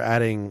we start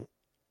adding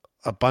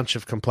a bunch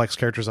of complex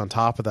characters on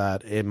top of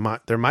that,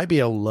 there might be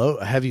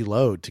a heavy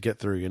load to get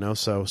through,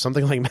 so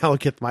something like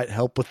Malekith might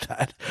help with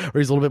that,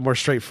 where he's a little bit more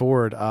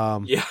straightforward.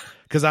 Yeah.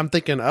 Because I'm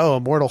thinking,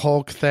 Immortal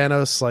Hulk,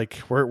 Thanos,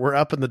 like we're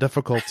up in the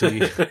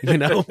difficulty,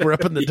 we're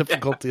up in the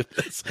difficulty of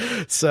this.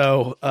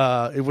 So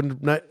it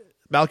wouldn't.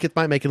 Malekith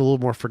might make it a little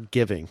more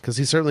forgiving, because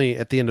he's certainly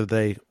at the end of the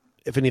day,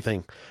 if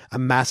anything, a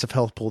massive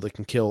health pool that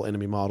can kill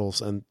enemy models,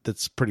 and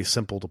that's pretty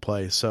simple to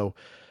play. So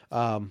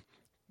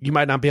you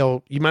might not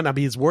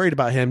be as worried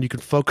about him. You can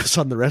focus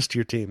on the rest of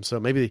your team.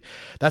 So maybe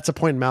that's a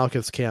point in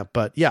Malekith's camp.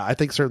 But yeah, I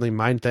think certainly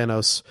Mind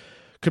Thanos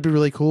could be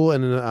really cool.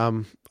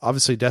 And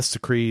obviously Death's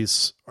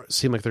Decrees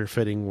seem like they're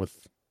fitting with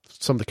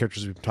some of the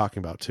characters we've been talking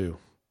about too.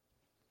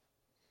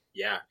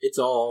 Yeah, it's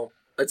all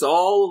a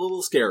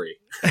little scary.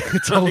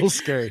 It's a little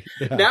scary.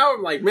 Yeah. Now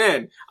I'm like,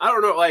 man, I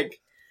don't know, like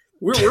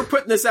we're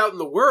putting this out in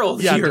the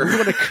world here. Do we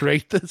want to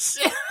create this?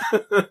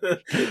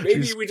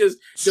 Maybe we just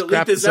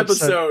delete this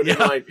episode. Yeah.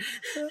 And like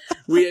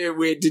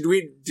we did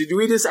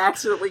we just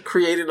accidentally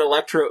create an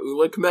Elektra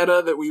Ulik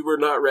meta that we were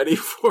not ready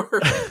for?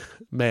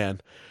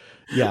 Man.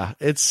 Yeah,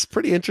 it's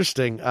pretty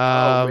interesting.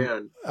 Oh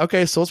man.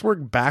 Okay, so let's work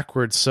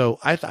backwards. So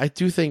I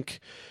do think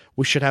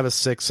we should have a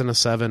 6 and a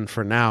 7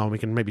 for now. We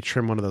can maybe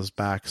trim one of those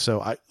back.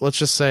 So let's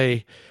just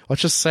say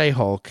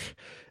Hulk,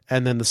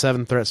 and then the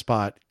 7 threat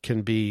spot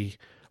can be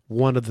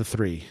one of the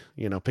 3.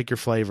 Pick your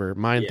flavor: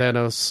 Mind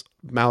Thanos,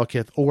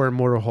 Malekith, or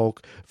Immortal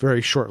Hulk.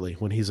 Very shortly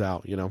when he's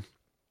out.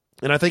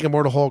 And I think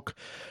Immortal Hulk,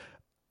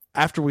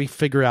 after we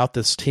figure out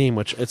this team,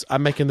 which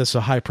I'm making this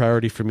a high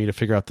priority for me to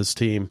figure out this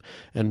team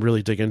and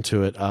really dig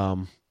into it.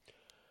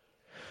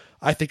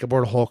 I think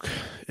Immortal Hulk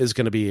is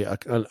going to be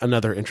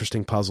another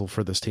interesting puzzle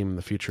for this team in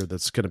the future.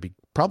 That's going to be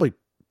probably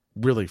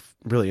really,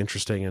 really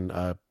interesting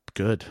and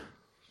good.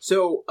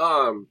 So,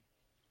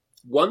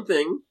 one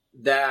thing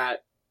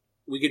that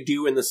we could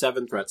do in the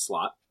 7 threat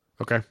slot.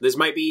 Okay. This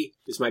might be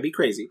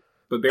crazy,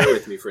 but bear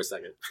with me for a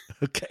second.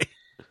 Okay.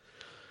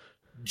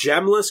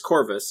 Gemless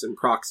Corvus and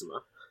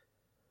Proxima.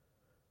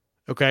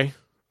 Okay.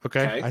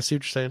 I see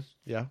what you're saying.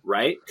 Yeah.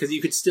 Right? Because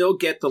you could still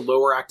get the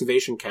lower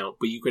activation count,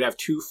 but you could have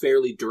 2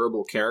 fairly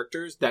durable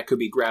characters that could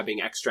be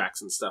grabbing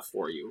extracts and stuff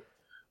for you,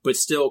 but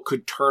still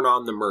could turn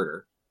on the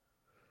murder.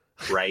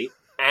 Right?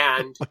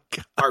 And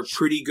are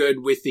pretty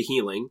good with the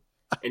healing.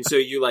 And so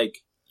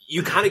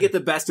you kind of get the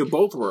best of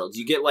both worlds.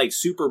 You get like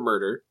super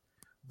murder,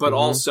 but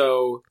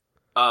also,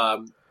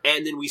 and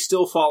then we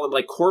still fall in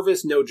like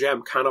Corvus No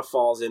Gem kind of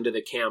falls into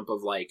the camp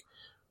of like,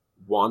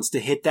 wants to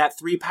hit that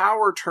 3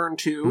 power turn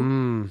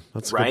 2.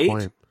 That's right? A good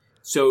point.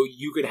 So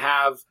you could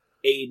have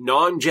a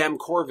non-gem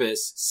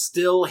Corvus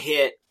still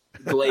hit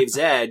Glaive's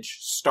Edge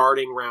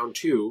starting round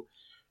 2.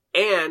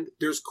 And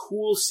there's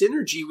cool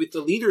synergy with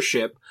the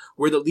leadership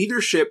where the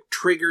leadership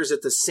triggers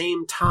at the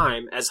same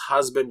time as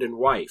husband and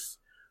wife.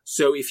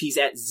 So if he's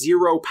at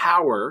 0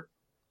 power,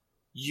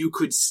 you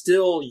could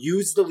still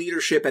use the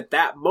leadership at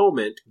that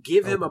moment,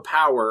 give him a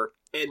power,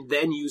 and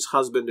then use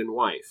husband and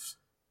wife.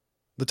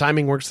 The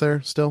timing works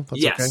there still?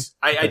 That's yes,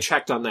 okay? I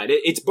checked on that.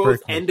 It's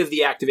both end of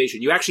the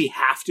activation. You actually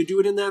have to do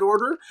it in that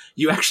order.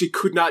 You actually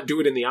could not do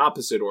it in the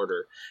opposite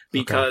order.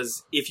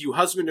 Because if you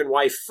husband and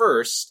wife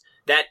first,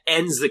 that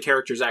ends the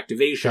character's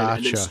activation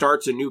and then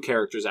starts a new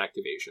character's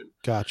activation.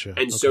 Gotcha.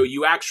 And so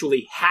you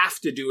actually have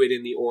to do it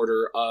in the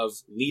order of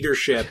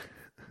leadership,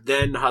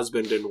 then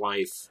husband and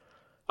wife.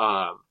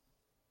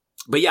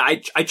 But yeah,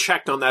 I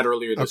checked on that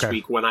earlier this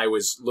week when I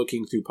was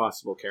looking through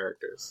possible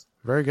characters.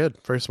 Very good.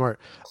 Very smart.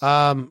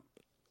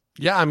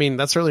 Yeah, I mean,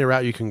 that's certainly a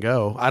route you can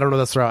go. I don't know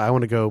that's the route I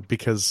want to go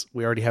because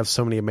we already have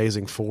so many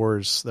amazing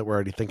fours that we're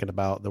already thinking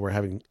about that we're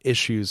having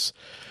issues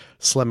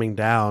slimming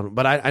down.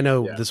 But I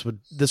know this would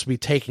be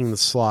taking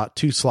the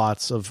two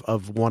slots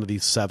of one of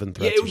these 7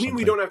 threats. Yeah,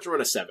 we don't have to run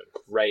a 7,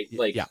 right?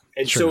 Like,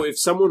 and sure so if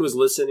someone was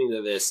listening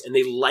to this and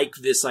they like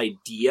this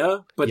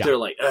idea, but they're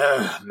like,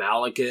 ugh,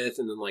 Malekith,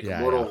 and then like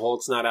Immortal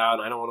Hulk's not out,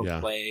 and I don't want to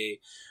play.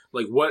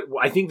 Like, what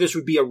I think this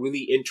would be a really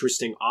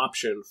interesting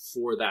option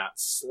for that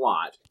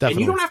slot. Definitely.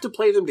 And you don't have to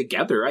play them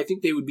together. I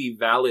think they would be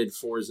valid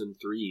 4s and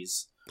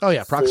 3s. Oh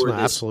yeah, Proxima,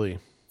 absolutely.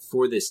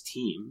 For this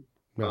team.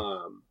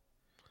 Yeah.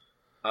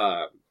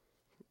 And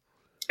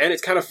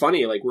it's kind of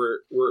funny, like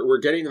we're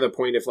getting to the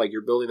point if like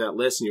you're building that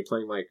list and you're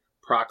playing like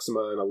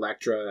Proxima and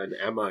Electra and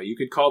Emma, you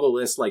could call the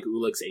list like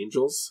Ulick's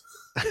Angels.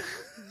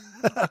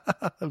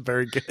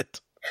 Very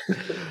good.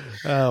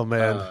 Oh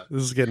man,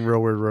 this is getting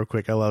real weird real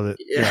quick. I love it.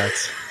 Yeah,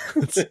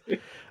 it's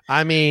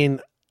I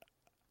mean,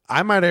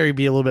 I might already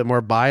be a little bit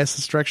more biased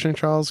this direction,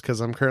 Charles, because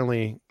I'm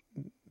currently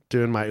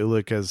doing my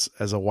Ulick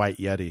as a white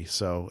Yeti.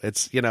 So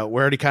it's, we're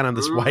already kind of on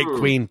this white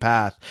queen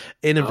path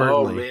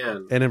inadvertently. Oh,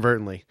 man.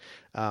 Inadvertently.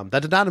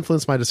 That did not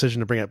influence my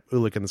decision to bring up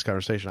Ulick in this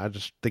conversation. I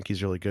just think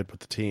he's really good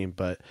with the team.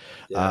 But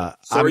so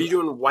are you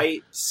doing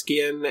white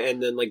skin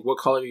and then like what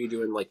color are you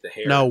doing like the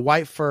hair? No,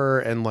 white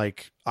fur and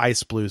like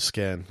ice blue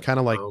skin. Kind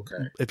of like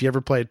if you ever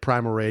played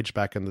Primal Rage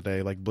back in the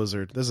day, like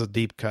Blizzard. This is a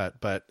deep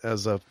cut, but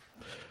as a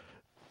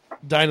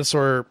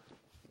dinosaur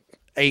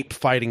ape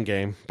fighting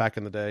game back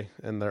in the day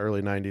in the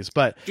early 90s.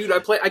 But dude,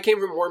 I came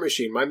from War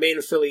Machine. My main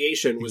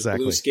affiliation was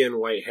blue skin,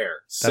 white hair.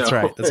 So. That's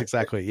right. That's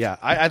exactly. Yeah.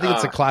 I think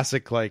it's a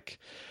classic like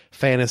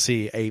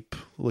fantasy ape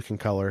looking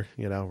color,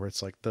 where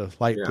it's like the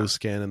light blue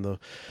skin and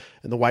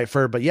the white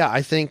fur. But yeah,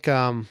 I think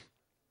Malekith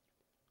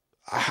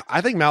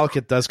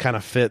does kind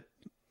of fit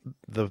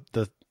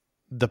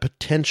the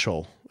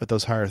potential at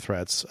those higher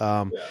threats.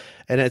 And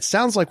it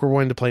sounds like we're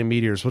wanting to play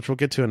meteors, which we'll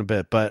get to in a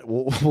bit, but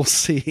we'll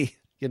see.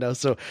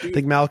 So I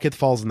think Malekith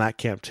falls in that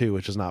camp too,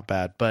 which is not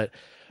bad. But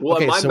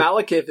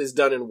Malekith is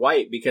done in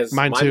white because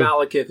my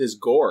Malekith is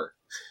gore.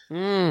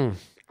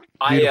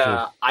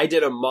 I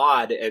did a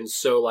mod, and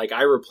so like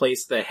I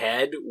replaced the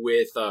head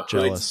with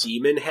Hood's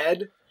demon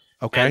head,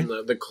 and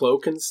the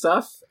cloak and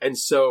stuff, and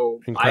so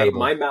my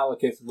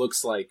Malekith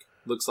looks gore,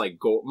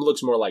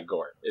 looks more like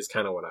gore. Is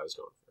kind of what I was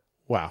going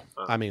for. Wow,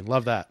 I mean,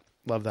 love that.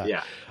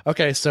 Yeah.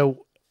 Okay,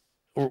 so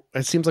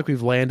it seems like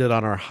we've landed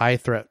on our high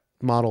threat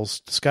models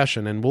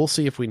discussion, and we'll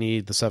see if we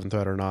need the 7th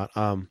threat or not.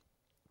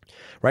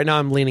 Right now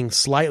I'm leaning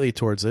slightly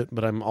towards it,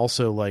 but I'm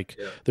also like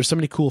there's so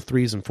many cool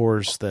 3s and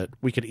 4s that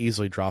we could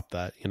easily drop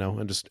that,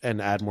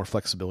 and add more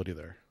flexibility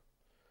there.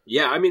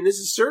 Yeah, I mean, this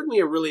is certainly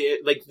a really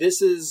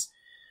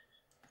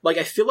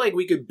I feel like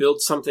we could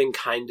build something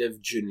kind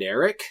of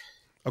generic.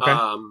 Okay.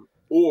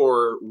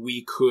 Or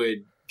we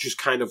could just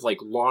kind of like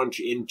launch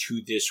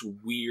into this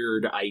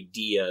weird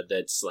idea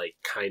that's like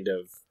kind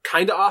of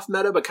off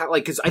meta, but kind of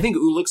like, because I think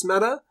Ulick's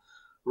meta,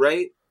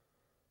 right?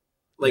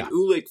 Like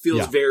Ulick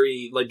feels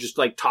very like just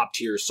like top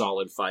tier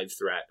solid 5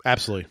 threat.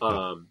 Absolutely.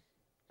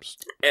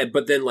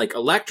 But then like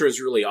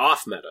Electra's really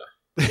off meta.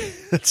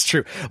 That's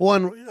true.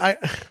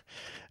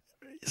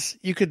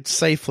 You could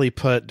safely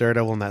put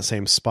Daredevil in that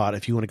same spot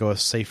if you want to go a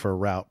safer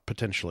route,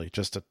 potentially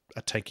just a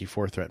tanky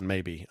 4 threat,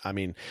 maybe. I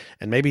mean,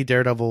 and maybe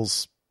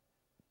Daredevil's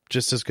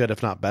just as good,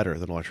 if not better,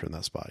 than Electra in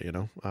that spot.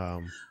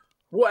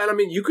 Well, and I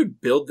mean, you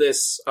could build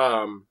this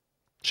Shadow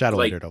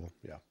Daredevil.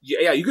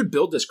 Yeah. You could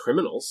build this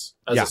Criminals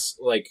as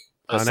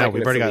I know,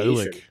 we've already got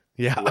Ulick.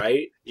 Yeah.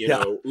 Right?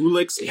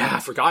 Ulick's... Yeah, I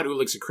forgot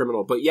Ulick's a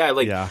criminal. But yeah,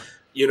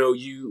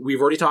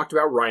 we've already talked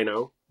about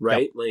Rhino,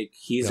 right? Yep. Like,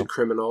 he's a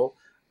criminal.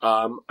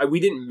 We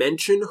didn't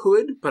mention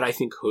Hood, but I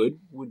think Hood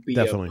would be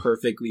a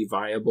perfectly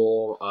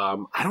viable...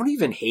 I don't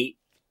even hate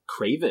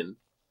Kraven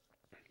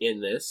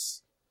in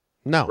this.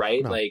 No.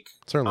 Right? No, like...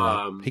 Certainly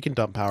not. He can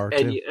dump power, too.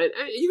 And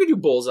you can do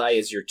Bullseye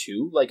as your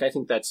 2. Like, I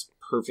think that's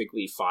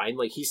perfectly fine.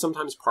 Like, he's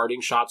sometimes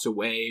parting shots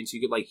away, and so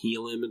you could, like,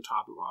 heal him and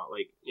top him off.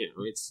 Like,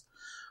 it's...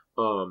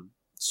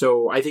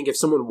 So I think if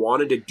someone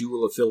wanted to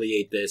dual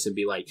affiliate this and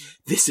be like,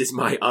 this is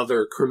my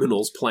other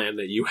Criminals plan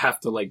that you have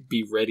to like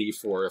be ready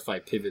for if I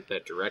pivot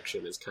that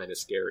direction is kind of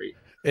scary.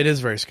 It is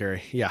very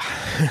scary. Yeah.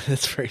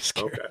 It's very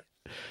scary. Okay.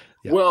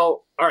 Yeah.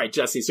 Well, all right,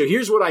 Jesse. So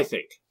here's what I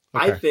think.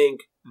 Okay. I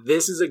think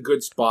this is a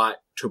good spot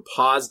to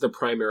pause the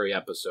primary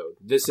episode.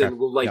 This and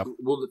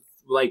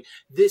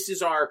this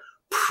is our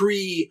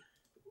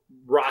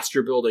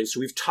roster building. So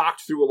we've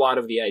talked through a lot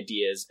of the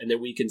ideas, and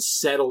then we can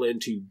settle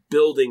into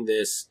building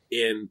this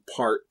in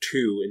part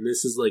 2. And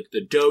this is like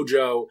the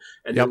dojo,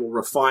 and then we'll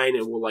refine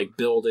and we'll like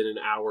build in an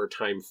hour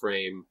time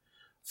frame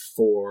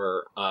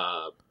for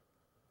the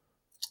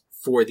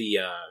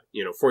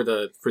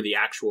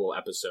actual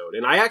episode.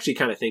 And I actually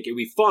kind of think it'd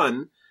be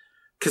fun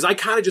because I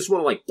kind of just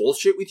want to like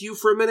bullshit with you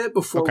for a minute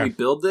before we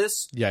build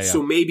this. Yeah.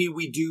 So maybe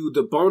we do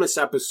the bonus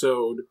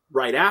episode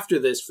right after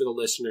this for the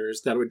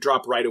listeners that would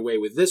drop right away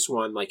with this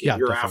one, like in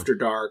your definitely. After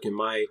Dark and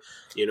my,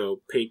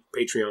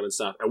 Patreon and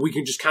stuff. And we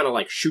can just kind of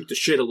like shoot the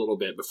shit a little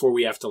bit before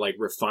we have to like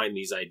refine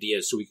these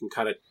ideas, so we can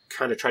kind of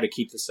try to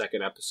keep the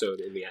second episode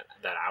in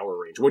that hour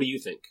range. What do you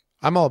think?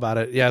 I'm all about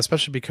it. Yeah,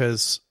 especially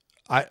because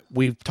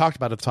we've talked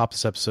about it at the top of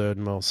this episode,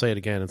 and we'll say it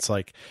again. It's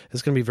like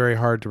it's going to be very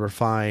hard to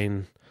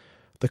refine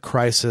the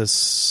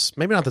crisis,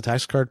 maybe not the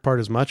tax card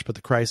part as much, but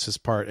the crisis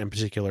part in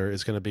particular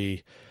is going to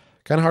be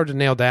kind of hard to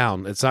nail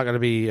down. It's not going to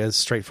be as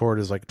straightforward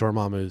as like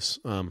Dormammu's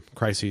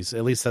crises.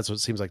 At least that's what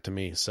it seems like to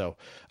me. So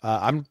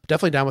I'm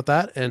definitely down with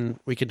that, and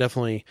we could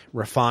definitely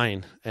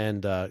refine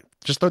and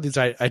just throw these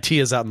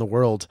ideas out in the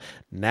world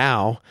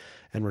now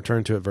and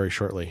return to it very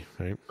shortly.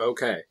 Right?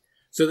 Okay.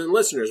 So then,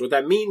 listeners, what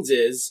that means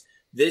is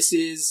this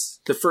is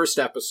the first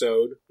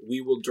episode.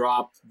 We will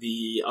drop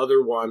the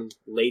other one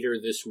later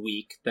this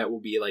week. That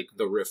will be like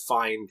the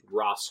refined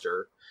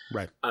roster.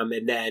 Right.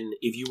 And then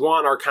if you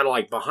want our kind of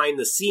like behind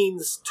the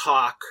scenes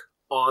talk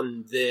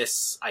on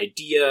this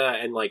idea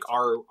and like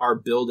our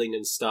building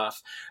and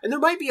stuff, and there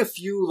might be a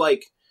few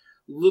like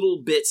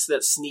little bits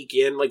that sneak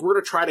in. Like we're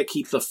going to try to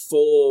keep the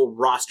full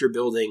roster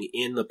building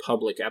in the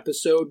public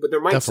episode, but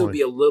there might still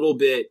be a little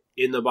bit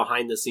in the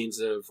behind the scenes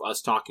of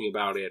us talking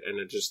about it. And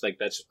it just like,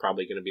 that's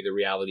probably going to be the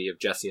reality of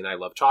Jesse and I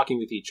love talking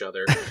with each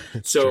other.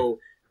 So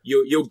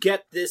you'll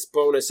get this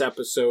bonus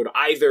episode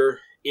either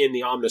in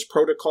the Omnis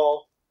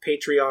Protocol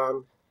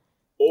Patreon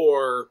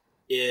or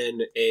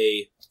in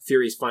a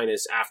Fury's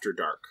Finest After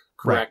Dark.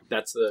 Correct? Right.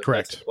 That's the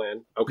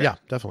plan. Okay. Yeah,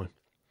 definitely.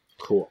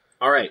 Cool.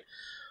 All right,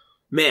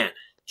 man.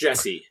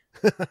 Jesse,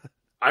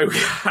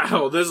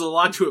 there's a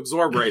lot to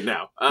absorb right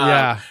now.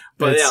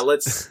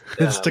 Let's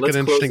took an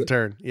interesting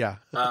turn. Yeah,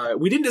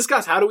 we didn't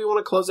discuss how do we want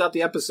to close out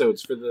the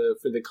episodes for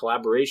the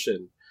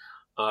collaboration.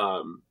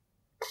 I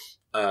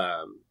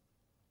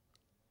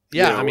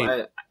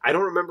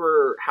don't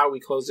remember how we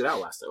closed it out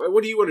last time.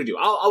 What do you want to do?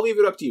 I'll leave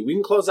it up to you. We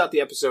can close out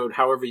the episode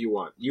however you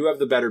want. You have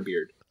the better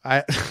beard.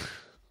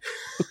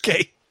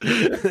 Okay.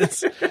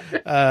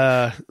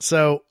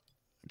 So.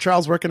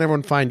 Charles, where can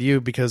everyone find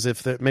you? Because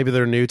if maybe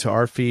they're new to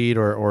our feed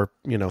or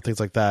things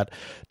like that,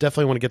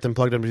 definitely want to get them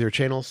plugged into your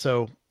channel.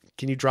 So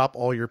can you drop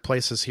all your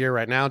places here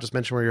right now? Just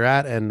mention where you're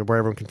at and where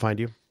everyone can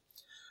find you.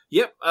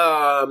 Yep.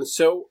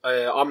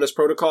 Omnis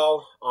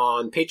Protocol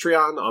on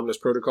Patreon, Omnis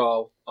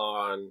Protocol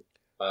on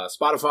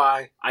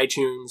Spotify,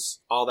 iTunes,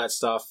 all that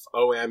stuff,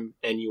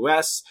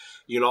 OMNUS.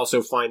 You can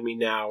also find me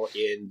now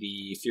in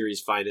the Fury's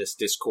Finest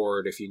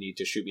Discord if you need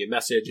to shoot me a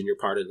message and you're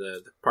part of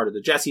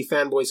the Jesse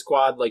fanboy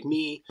squad like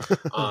me.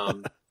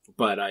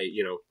 But I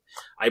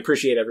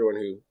appreciate everyone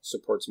who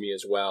supports me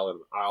as well. And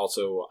I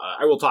also,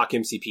 I will talk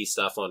MCP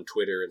stuff on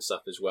Twitter and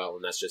stuff as well.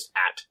 And that's just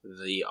at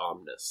the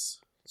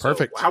Omnis.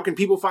 Perfect. So how can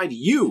people find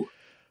you,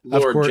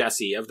 Lord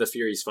Jesse of the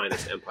Fury's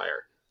Finest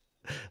Empire?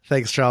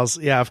 Thanks, Charles.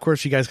 Yeah, of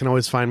course, you guys can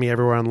always find me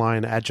everywhere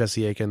online at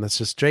Jesse Aiken. That's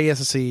just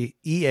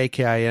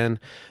JESSEAKIN.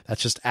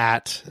 That's just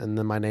at, and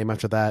then my name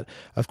after that.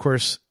 Of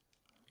course,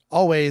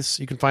 always,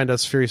 you can find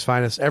us, Fury's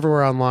Finest,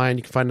 everywhere online.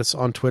 You can find us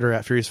on Twitter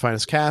at Fury's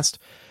Finest Cast.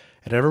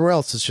 And everywhere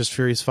else, it's just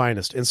Fury's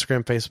Finest.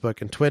 Instagram,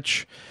 Facebook, and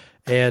Twitch.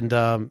 And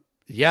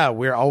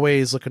we're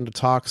always looking to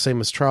talk,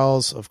 same as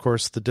Charles. Of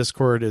course, the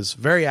Discord is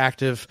very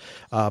active.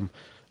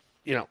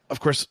 Of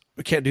course,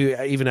 we can't do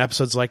even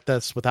episodes like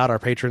this without our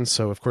patrons.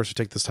 So, of course, we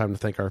take this time to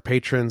thank our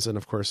patrons and,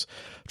 of course,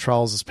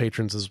 Charles's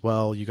patrons as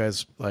well. You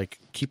guys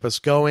keep us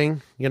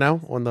going,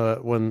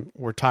 when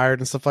we're tired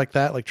and stuff like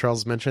that, like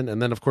Charles mentioned.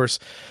 And then, of course,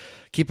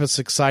 keep us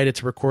excited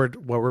to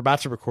record. What we're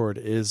about to record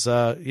is,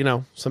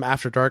 some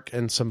After Dark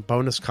and some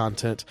bonus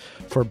content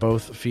for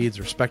both feeds,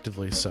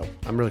 respectively. So,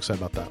 I'm really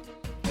excited about that.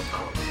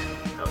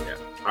 Oh yeah!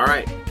 All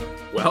right.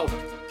 Well,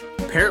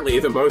 apparently,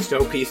 the most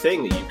OP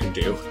thing that you can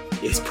do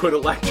is put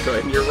Elektra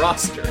in your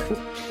roster.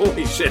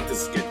 Holy shit,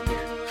 this is good.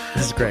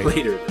 This is great.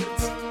 Later,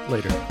 nerds.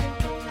 Later.